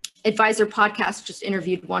Advisor podcast just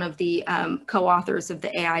interviewed one of the co-authors of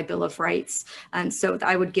the AI Bill of Rights. And so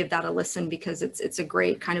I would give that a listen because it's a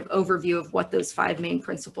great kind of overview of what those 5 main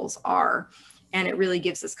principles are. And it really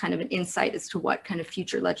gives us kind of an insight as to what kind of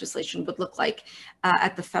future legislation would look like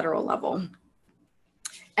at the federal level.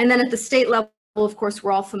 And then at the state level, of course,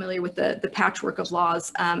 we're all familiar with the patchwork of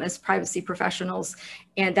laws as privacy professionals,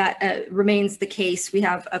 and that remains the case. We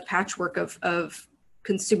have a patchwork of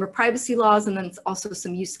consumer privacy laws, and then also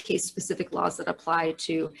some use case specific laws that apply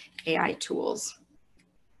to AI tools.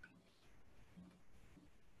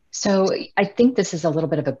 So I think this is a little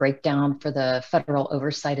bit of a breakdown for the federal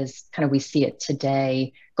oversight as kind of we see it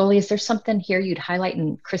today. Goldie, is there something here you'd highlight?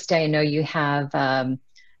 And Christy, I know you have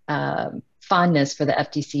fondness for the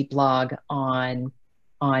FTC blog on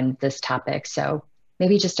this topic. So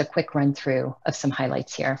maybe just a quick run through of some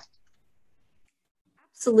highlights here.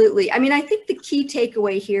 Absolutely. I mean, I think the key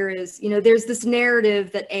takeaway here is, there's this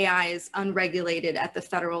narrative that AI is unregulated at the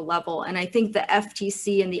federal level. And I think the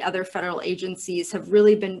FTC and the other federal agencies have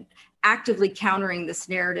really been actively countering this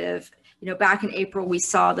narrative. Back in April, we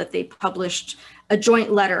saw that they published a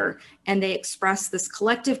joint letter and they expressed this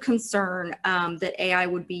collective concern that AI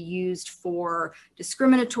would be used for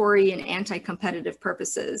discriminatory and anti-competitive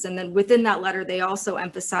purposes. And then within that letter, they also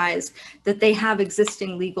emphasized that they have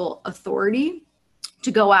existing legal authority to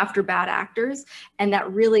go after bad actors, and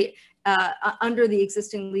that really under the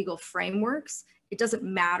existing legal frameworks, it doesn't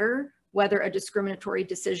matter whether a discriminatory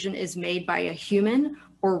decision is made by a human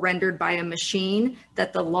or rendered by a machine,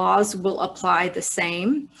 that the laws will apply the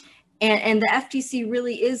same. And the FTC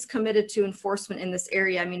really is committed to enforcement in this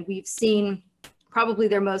area. I mean, we've seen probably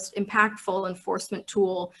their most impactful enforcement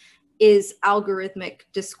tool is algorithmic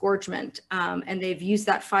disgorgement, and they've used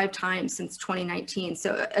that 5 times since 2019.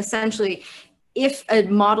 So essentially, if a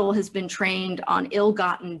model has been trained on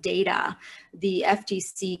ill-gotten data, the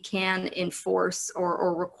FTC can enforce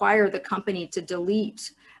or require the company to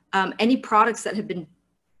delete any products that have been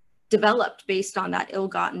developed based on that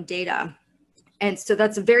ill-gotten data. And so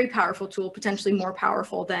that's a very powerful tool, potentially more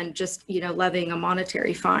powerful than just levying a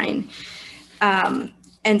monetary fine.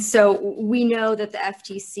 And so we know that the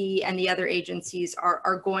FTC and the other agencies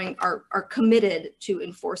are committed to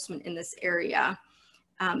enforcement in this area.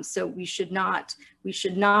 So we should not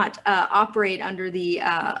operate under the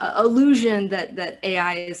illusion that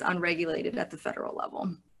AI is unregulated at the federal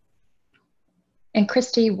level. And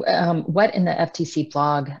Christy, what in the FTC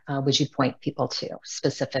blog would you point people to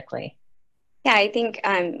specifically? Yeah, I think,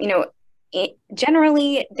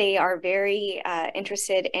 generally they are very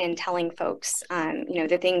interested in telling folks,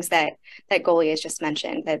 the things that Goldie has just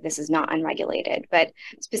mentioned, that this is not unregulated. But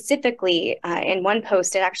specifically in one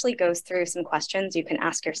post, it actually goes through some questions you can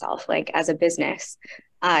ask yourself, like as a business,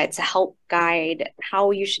 to help guide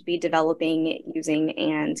how you should be developing, using,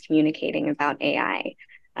 and communicating about AI.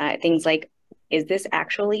 Things like, is this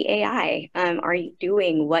actually AI? Are you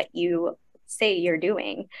doing what you say you're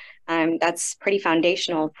doing? That's pretty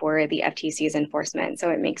foundational for the FTC's enforcement. So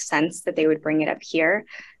it makes sense that they would bring it up here.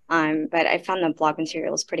 But I found the blog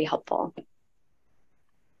materials pretty helpful.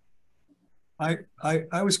 I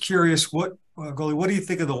was curious, Goldie, what do you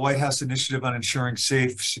think of the White House initiative on ensuring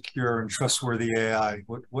safe, secure, and trustworthy AI?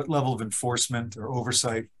 What level of enforcement or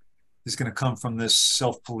oversight is going to come from this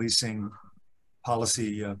self-policing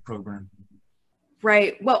policy program?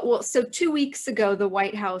 Right. Well, so 2 weeks ago, the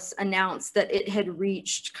White House announced that it had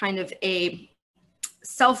reached kind of a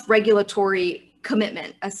self-regulatory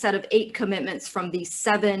commitment, a set of 8 commitments from the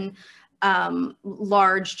 7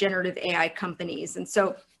 large generative AI companies. And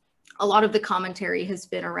so a lot of the commentary has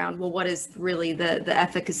been around, well, what is really the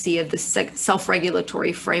efficacy of this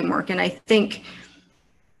self-regulatory framework? And I think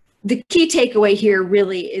the key takeaway here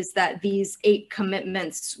really is that these 8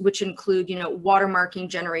 commitments, which include, watermarking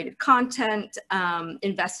generated content,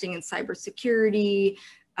 investing in cybersecurity,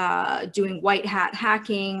 doing white hat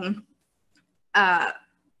hacking,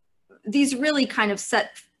 these really kind of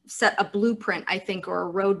set a blueprint, I think, or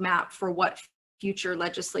a roadmap for what future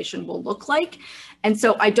legislation will look like. And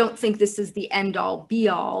so I don't think this is the end all be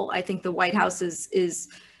all. I think the White House this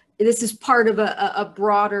is part of a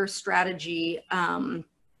broader strategy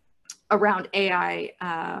around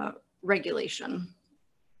AI regulation.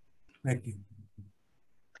 Thank you.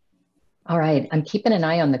 All right, I'm keeping an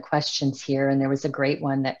eye on the questions here, and there was a great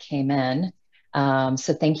one that came in.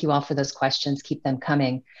 So thank you all for those questions, keep them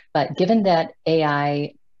coming. But given that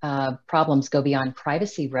AI problems go beyond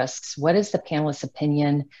privacy risks, what is the panelist's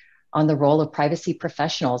opinion on the role of privacy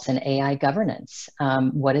professionals in AI governance?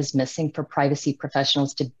 What is missing for privacy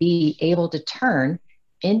professionals to be able to turn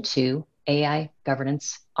into AI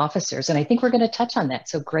governance officers? And I think we're going to touch on that.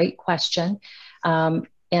 So great question.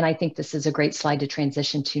 And I think this is a great slide to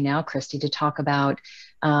transition to now, Christy, to talk about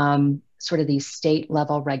sort of these state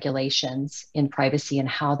level regulations in privacy and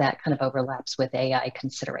how that kind of overlaps with AI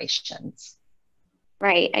considerations.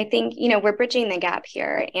 Right. I think, we're bridging the gap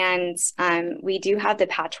here, and we do have the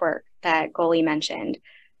patchwork that Goli mentioned.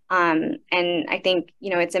 And I think,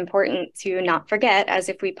 it's important to not forget, as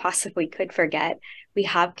if we possibly could forget, we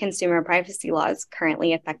have consumer privacy laws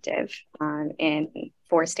currently effective in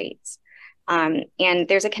 4 states. And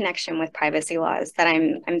there's a connection with privacy laws that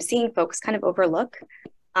I'm seeing folks kind of overlook.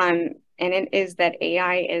 And it is that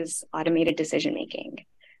AI is automated decision making.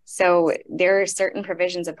 So there are certain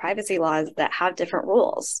provisions of privacy laws that have different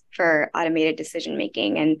rules for automated decision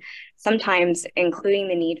making, and sometimes including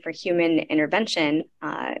the need for human intervention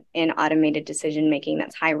in automated decision making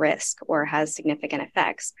that's high risk or has significant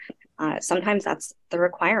effects. Sometimes that's the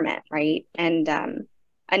requirement, right? And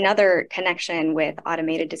another connection with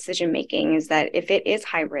automated decision making is that if it is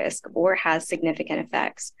high risk or has significant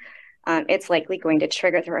effects, it's likely going to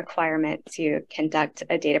trigger the requirement to conduct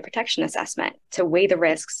a data protection assessment to weigh the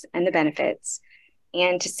risks and the benefits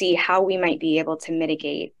and to see how we might be able to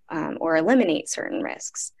mitigate or eliminate certain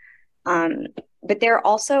risks. But there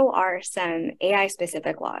also are some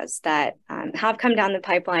AI-specific laws that have come down the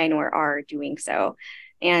pipeline or are doing so.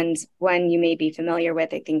 And one you may be familiar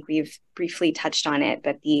with, I think we've briefly touched on it,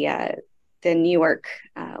 but the New York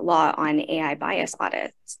law on AI bias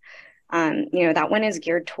audits. That one is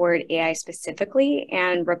geared toward AI specifically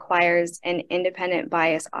and requires an independent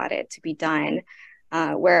bias audit to be done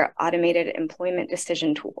where automated employment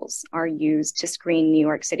decision tools are used to screen New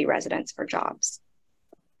York City residents for jobs.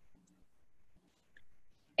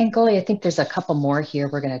 And Goli, I think there's a couple more here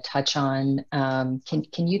we're going to touch on.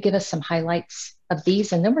 Can you give us some highlights of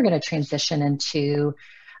these? And then we're going to transition into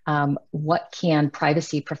what can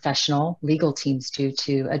privacy professional legal teams do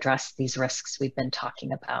to address these risks we've been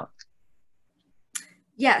talking about?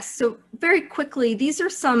 Yes, so very quickly, these are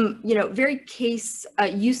some, very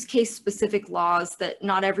use case specific laws that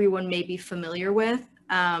not everyone may be familiar with.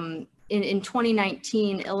 In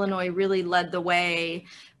 2019, Illinois really led the way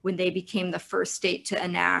when they became the first state to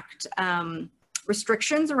enact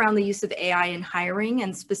restrictions around the use of AI in hiring,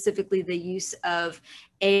 and specifically the use of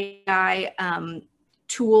AI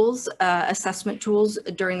tools, assessment tools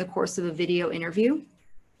during the course of a video interview.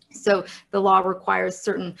 So the law requires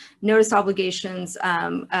certain notice obligations,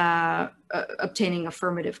 obtaining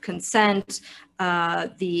affirmative consent.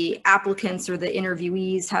 The applicants or the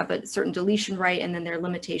interviewees have a certain deletion right, and then there are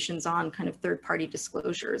limitations on kind of third-party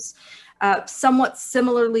disclosures. Somewhat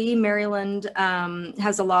similarly, Maryland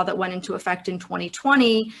has a law that went into effect in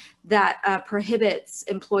 2020 that prohibits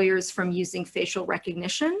employers from using facial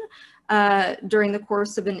recognition during the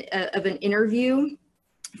course of an interview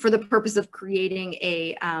for the purpose of creating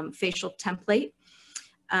a facial template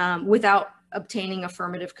without obtaining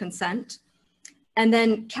affirmative consent. And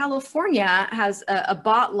then California has a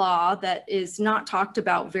bot law that is not talked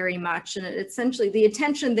about very much. And essentially the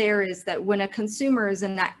intention there is that when a consumer is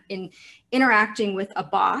interacting with a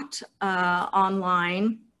bot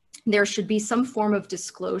online, there should be some form of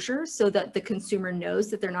disclosure so that the consumer knows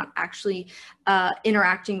that they're not actually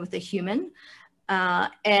interacting with a human.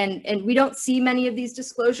 And we don't see many of these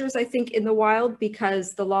disclosures, I think, in the wild,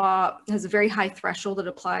 because the law has a very high threshold that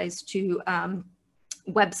applies to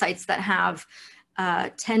websites that have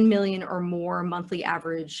 10 million or more monthly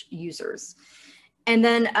average users. And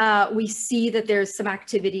then we see that there's some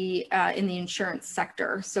activity in the insurance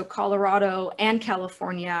sector. So Colorado and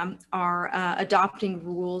California are adopting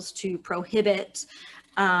rules to prohibit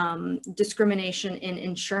discrimination in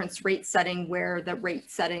insurance rate setting, where the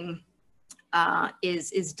rate setting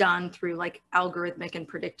is done through like algorithmic and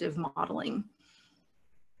predictive modeling.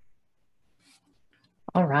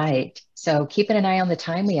 All right, so keeping an eye on the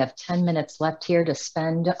time. We have 10 minutes left here to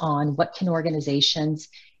spend on what can organizations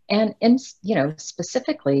and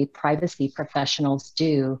specifically privacy professionals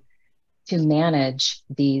do to manage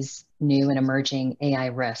these new and emerging AI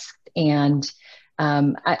risks. And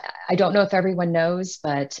I don't know if everyone knows,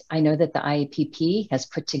 but I know that the IAPP has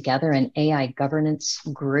put together an AI governance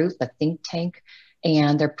group, a think tank,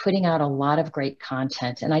 and they're putting out a lot of great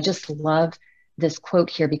content. And I just love this quote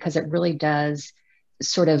here because it really does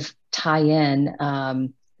sort of tie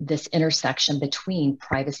in this intersection between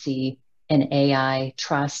privacy and AI,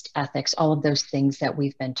 trust, ethics, all of those things that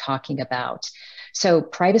we've been talking about. So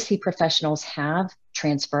privacy professionals have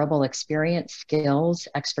transferable experience, skills,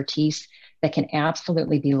 expertise that can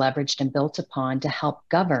absolutely be leveraged and built upon to help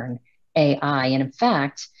govern AI. And in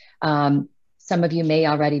fact, some of you may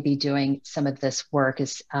already be doing some of this work,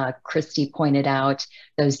 as Christy pointed out,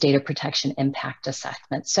 those data protection impact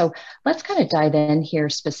assessments. So let's kind of dive in here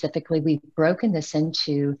specifically. We've broken this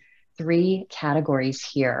into 3 categories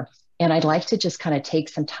here. And I'd like to just kind of take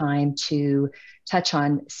some time to touch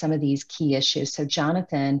on some of these key issues. So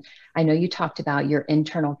Jonathan, I know you talked about your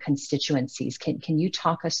internal constituencies. Can you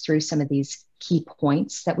talk us through some of these key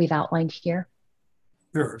points that we've outlined here?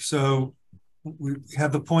 Sure. So we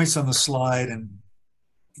have the points on the slide, and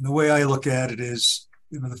the way I look at it is,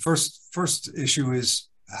 the first issue is,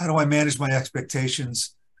 how do I manage my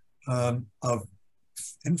expectations of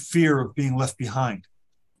and fear of being left behind,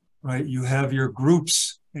 right? You have your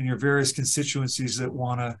groups and your various constituencies that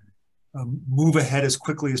want to move ahead as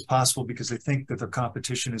quickly as possible because they think that their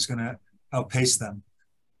competition is going to outpace them,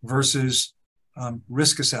 versus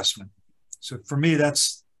risk assessment. So for me,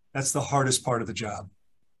 that's the hardest part of the job.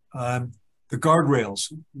 The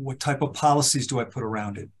guardrails, what type of policies do I put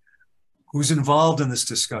around it? Who's involved in this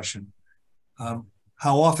discussion?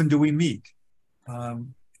 How often do we meet?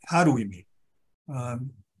 How do we meet?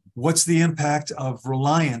 What's the impact of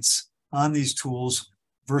reliance on these tools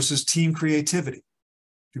versus team creativity?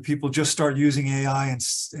 Do people just start using AI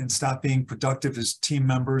and stop being productive as team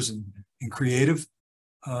members and creative,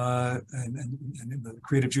 and the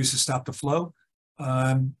creative juices stop the flow?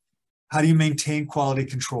 How do you maintain quality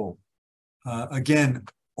control? Again,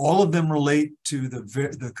 all of them relate to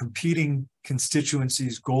the competing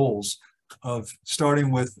constituencies' goals of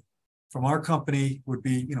starting with, from our company, would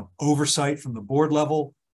be oversight from the board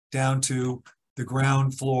level down to the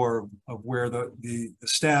ground floor of where the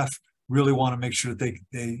staff really want to make sure that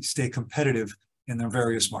they stay competitive in their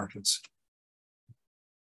various markets.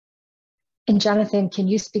 And Jonathan, can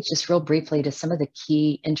you speak just real briefly to some of the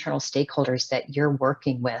key internal stakeholders that you're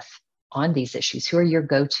working with on these issues? Who are your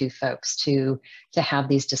go-to folks to have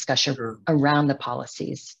these discussions around the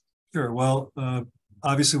policies? Sure. Well,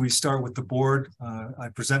 obviously we start with the board. I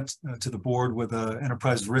present to the board with an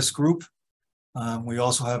enterprise risk group. We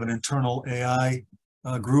also have an internal AI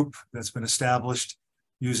group that's been established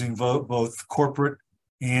using both corporate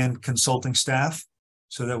and consulting staff,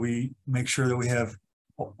 so that we make sure that we have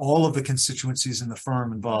all of the constituencies in the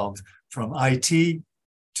firm involved, from IT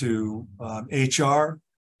to HR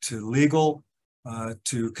to legal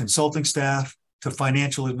to consulting staff to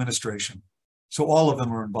financial administration. So all of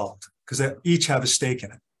them are involved because they each have a stake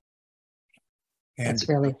in it. And that's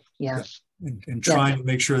really, yeah. And trying to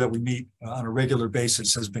make sure that we meet on a regular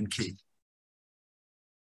basis has been key.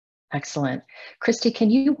 Excellent. Christy, can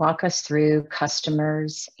you walk us through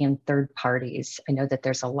customers and third parties? I know that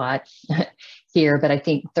there's a lot here, but I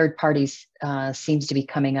think third parties seems to be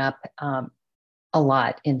coming up a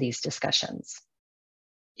lot in these discussions.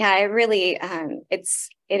 Yeah, it really, it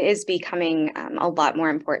is becoming a lot more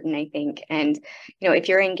important, I think. And, if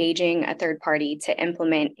you're engaging a third party to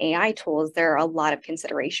implement AI tools, there are a lot of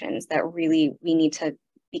considerations that really we need to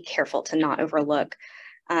be careful to not overlook.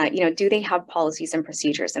 Do they have policies and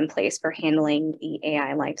procedures in place for handling the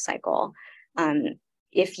AI lifecycle?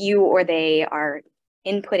 If you or they are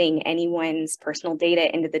inputting anyone's personal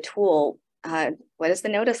data into the tool, what does the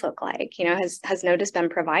notice look like? Has notice been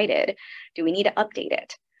provided? Do we need to update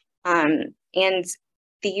it? And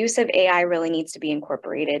the use of AI really needs to be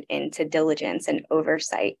incorporated into diligence and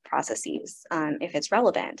oversight processes if it's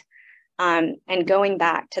relevant. And going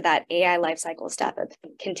back to that AI lifecycle step of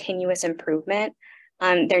continuous improvement,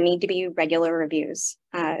 there need to be regular reviews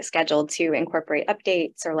scheduled to incorporate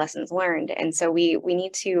updates or lessons learned. And so we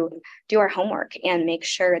need to do our homework and make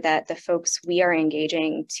sure that the folks we are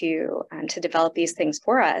engaging to develop these things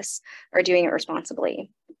for us are doing it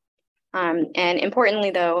responsibly. And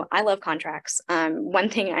importantly, though, I love contracts. One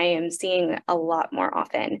thing I am seeing a lot more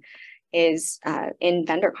often is in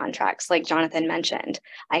vendor contracts, like Jonathan mentioned.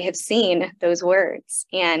 I have seen those words,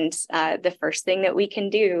 and the first thing that we can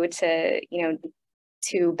do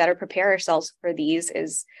to better prepare ourselves for these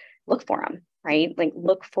is look for them, right? Like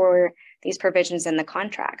look for these provisions in the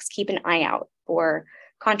contracts. Keep an eye out for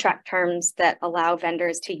contract terms that allow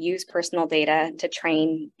vendors to use personal data to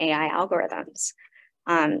train AI algorithms.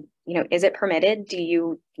 Is it permitted? Do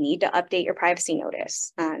you need to update your privacy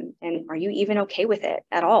notice? And are you even okay with it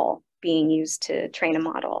at all being used to train a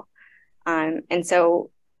model? And so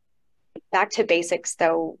back to basics,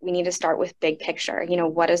 though, we need to start with big picture.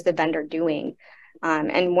 What is the vendor doing?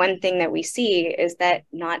 And one thing that we see is that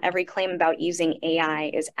not every claim about using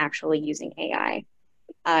AI is actually using AI.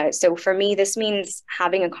 So for me, this means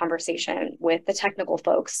having a conversation with the technical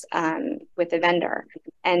folks, with the vendor,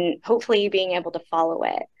 and hopefully being able to follow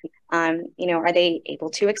it. Are they able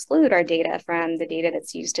to exclude our data from the data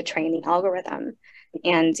that's used to train the algorithm?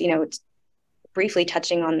 And, briefly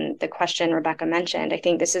touching on the question Rebecca mentioned, I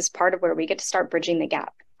think this is part of where we get to start bridging the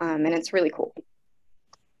gap. And it's really cool.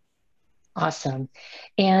 Awesome.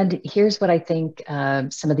 And here's what I think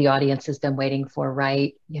some of the audience has been waiting for,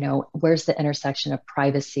 right? Where's the intersection of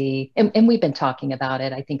privacy? And we've been talking about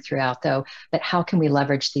it, I think, throughout, though, but how can we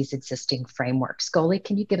leverage these existing frameworks? Goli,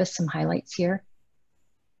 can you give us some highlights here?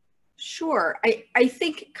 Sure. I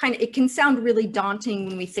think it can sound really daunting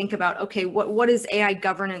when we think about, okay, what is AI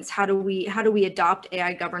governance? How do we adopt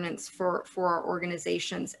AI governance for our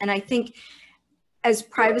organizations? And I think as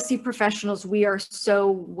privacy professionals, we are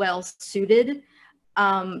so well suited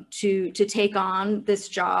to take on this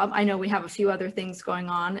job. I know we have a few other things going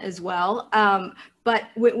on as well. But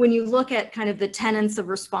when you look at kind of the tenets of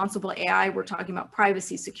responsible AI, we're talking about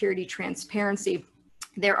privacy, security, transparency.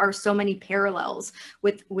 There are so many parallels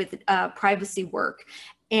with privacy work.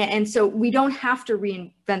 And so we don't have to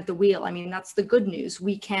reinvent the wheel. I mean, that's the good news.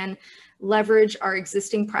 We can leverage our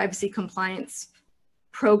existing privacy compliance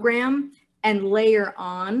program and layer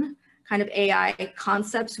on kind of AI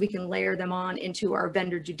concepts. We can layer them on into our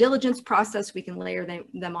vendor due diligence process. We can layer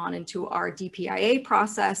them on into our DPIA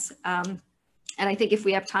process. And I think if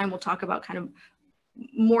we have time, we'll talk about kind of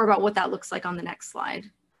more about what that looks like on the next slide.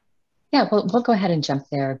 Yeah, we'll go ahead and jump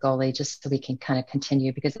there, Goli, just so we can kind of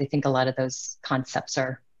continue, because I think a lot of those concepts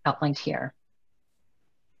are outlined here.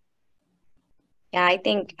 Yeah, I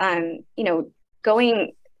think,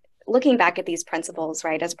 looking back at these principles,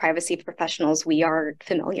 right, as privacy professionals, we are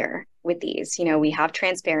familiar with these. We have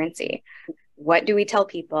transparency. What do we tell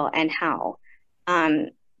people and how?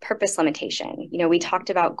 Purpose limitation. We talked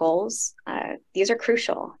about goals. These are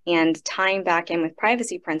crucial. And tying back in with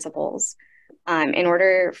privacy principles, in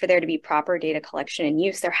order for there to be proper data collection and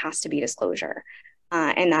use, there has to be disclosure.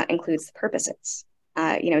 And that includes the purposes.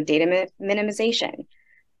 Data minimization.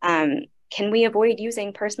 Can we avoid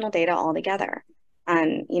using personal data altogether?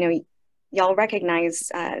 Y'all recognize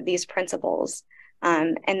these principles.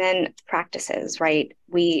 And then practices, right?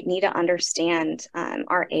 We need to understand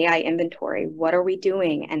our AI inventory. What are we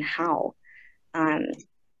doing and how?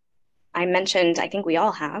 I mentioned, I think we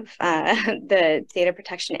all have, the data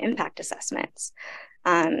protection impact assessments.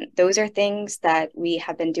 Those are things that we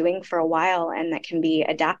have been doing for a while and that can be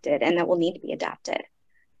adapted and that will need to be adapted.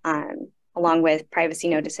 Along with privacy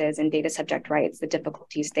notices and data subject rights, the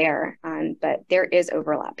difficulties there, but there is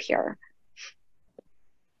overlap here.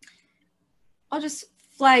 I'll just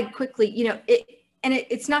flag quickly,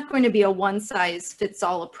 it's not going to be a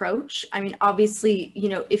one-size-fits-all approach. I mean, obviously,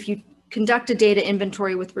 if you conduct a data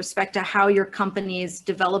inventory with respect to how your company is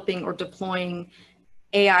developing or deploying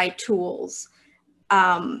AI tools,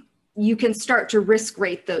 you can start to risk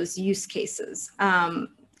rate those use cases,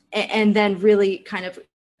 and then really kind of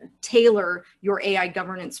tailor your AI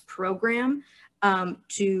governance program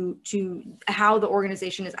to how the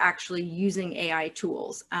organization is actually using AI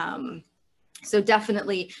tools. So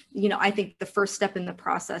definitely, I think the first step in the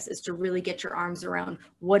process is to really get your arms around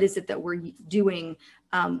what is it that we're doing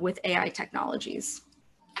with AI technologies.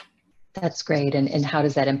 That's great. And how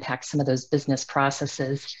does that impact some of those business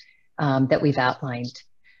processes that we've outlined?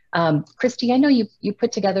 Christy, I know you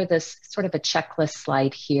put together this sort of a checklist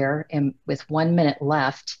slide here, and with 1 minute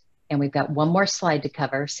left, and we've got one more slide to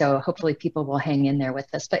cover. So hopefully people will hang in there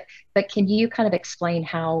with us. But can you kind of explain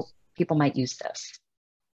how people might use this?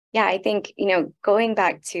 Yeah, I think, going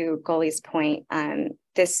back to Goli's point,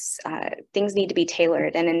 things need to be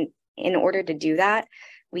tailored. And in order to do that,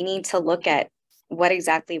 we need to look at what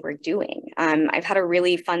exactly we're doing. I've had a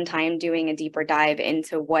really fun time doing a deeper dive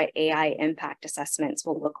into what AI impact assessments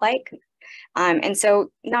will look like. And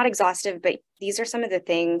so not exhaustive, but these are some of the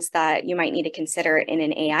things that you might need to consider in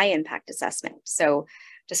an AI impact assessment. So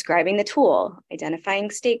describing the tool, identifying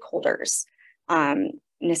stakeholders,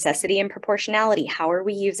 necessity and proportionality. How are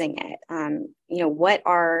we using it? What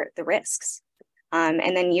are the risks?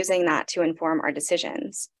 And then using that to inform our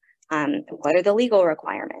decisions. What are the legal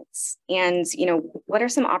requirements? And, what are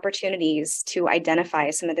some opportunities to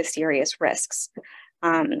identify some of the serious risks?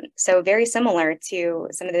 So very similar to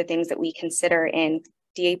some of the things that we consider in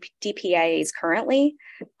DPIAs currently,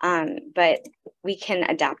 but we can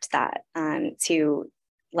adapt that to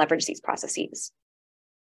leverage these processes.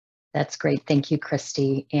 That's great. Thank you,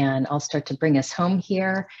 Christy. And I'll start to bring us home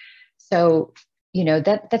here. So,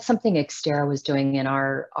 that's something Xterra was doing in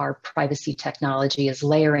our privacy technology, is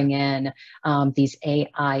layering in these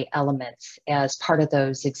AI elements as part of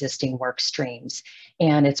those existing work streams.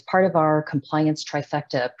 And it's part of our compliance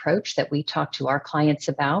trifecta approach that we talk to our clients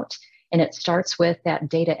about. And it starts with that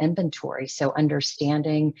data inventory. So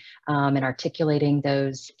understanding and articulating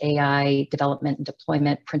those AI development and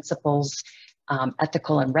deployment principles,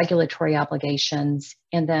 ethical and regulatory obligations,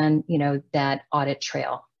 and then, that audit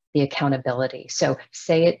trail, the accountability. So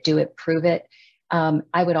say it, do it, prove it.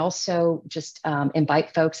 I would also just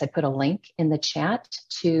invite folks, I put a link in the chat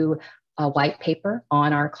to a white paper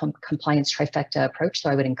on our compliance trifecta approach. So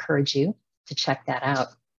I would encourage you to check that out.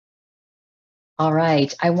 All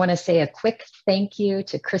right, I want to say a quick thank you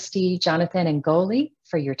to Christy, Jonathan, and Goli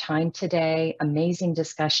for your time today. Amazing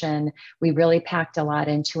discussion. We really packed a lot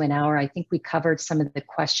into an hour. I think we covered some of the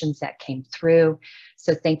questions that came through.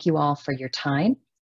 So thank you all for your time.